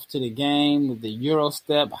stuff to the game, with the Euro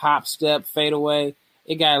step, hop step, fadeaway.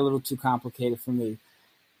 It got a little too complicated for me.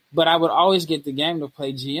 But I would always get the game to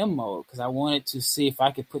play GM mode because I wanted to see if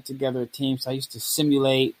I could put together a team. So I used to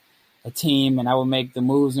simulate a team, and I would make the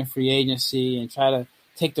moves in free agency and try to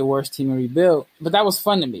take the worst team and rebuild. But that was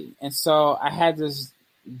fun to me. And so I had this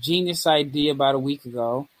genius idea about a week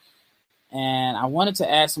ago, and I wanted to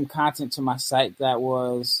add some content to my site that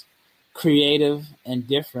was creative and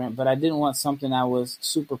different, but I didn't want something that was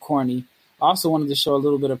super corny. I also wanted to show a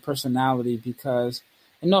little bit of personality because,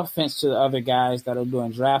 and no offense to the other guys that are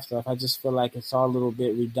doing draft stuff, I just feel like it's all a little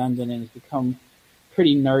bit redundant and it's become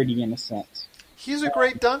pretty nerdy in a sense. He's a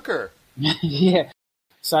great dunker. Yeah.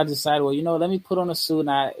 So I decided, well, you know, let me put on a suit.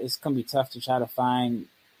 And it's going to be tough to try to find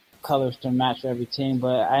colors to match for every team,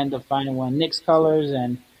 but I ended up finding one Knicks colors,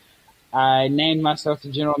 and I named myself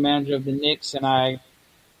the general manager of the Knicks, and I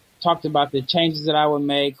talked about the changes that I would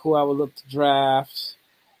make, who I would look to draft,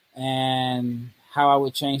 and how I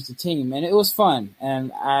would change the team. And it was fun.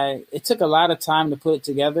 And it took a lot of time to put it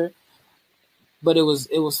together, but it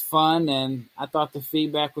was fun, and I thought the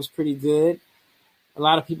feedback was pretty good. A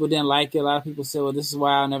lot of people didn't like it. A lot of people said, well, this is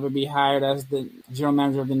why I'll never be hired as the general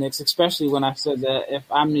manager of the Knicks, especially when I said that if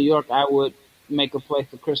I'm New York, I would make a play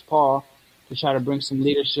for Chris Paul to try to bring some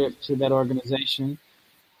leadership to that organization.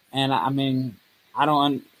 And I mean,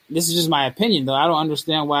 this is just my opinion though. I don't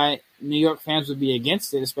understand why New York fans would be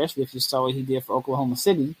against it, especially if you saw what he did for Oklahoma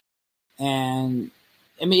City. And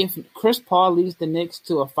I mean, if Chris Paul leads the Knicks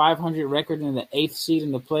to a 500 record and the 8th seed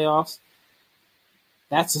in the playoffs,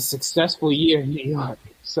 that's a successful year in New York.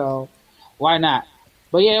 So why not?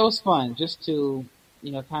 But yeah, it was fun just to,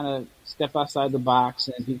 you know, kind of step outside the box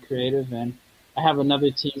and be creative. And I have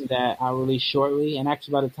another team that I'll release shortly. And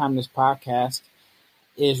actually, by the time this podcast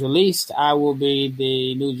is released, I will be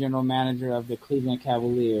the new general manager of the Cleveland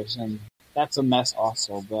Cavaliers. And that's a mess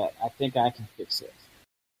also, but I think I can fix it.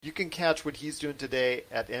 You can catch what he's doing today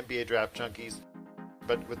at NBA Draft Junkies.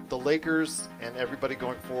 But with the Lakers and everybody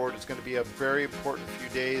going forward, it's going to be a very important few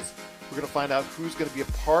days. We're going to find out who's going to be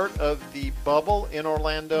a part of the bubble in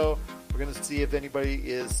Orlando. We're going to see if anybody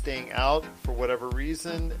is staying out for whatever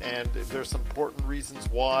reason, and if there's some important reasons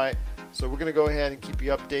why. So we're going to go ahead and keep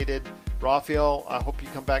you updated. Rafael, I hope you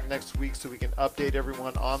come back next week so we can update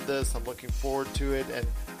everyone on this. I'm looking forward to it. And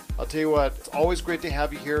I'll tell you what, it's always great to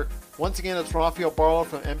have you here. Once again, it's Rafael Barlowe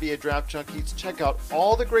from NBA Draft Junkies. Check out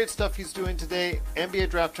all the great stuff he's doing today,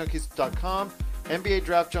 NBADraftJunkies.com, NBA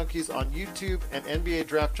Draft Junkies on YouTube, and NBA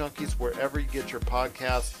Draft Junkies wherever you get your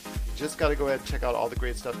podcasts. You just got to go ahead and check out all the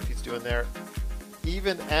great stuff he's doing there,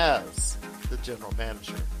 even as the general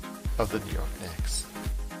manager of the New York Knicks.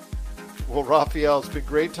 Well, Rafael, it's been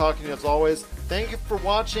great talking to you as always. Thank you for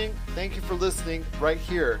watching. Thank you for listening right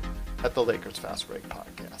here at the Lakers Fast Break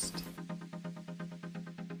Podcast.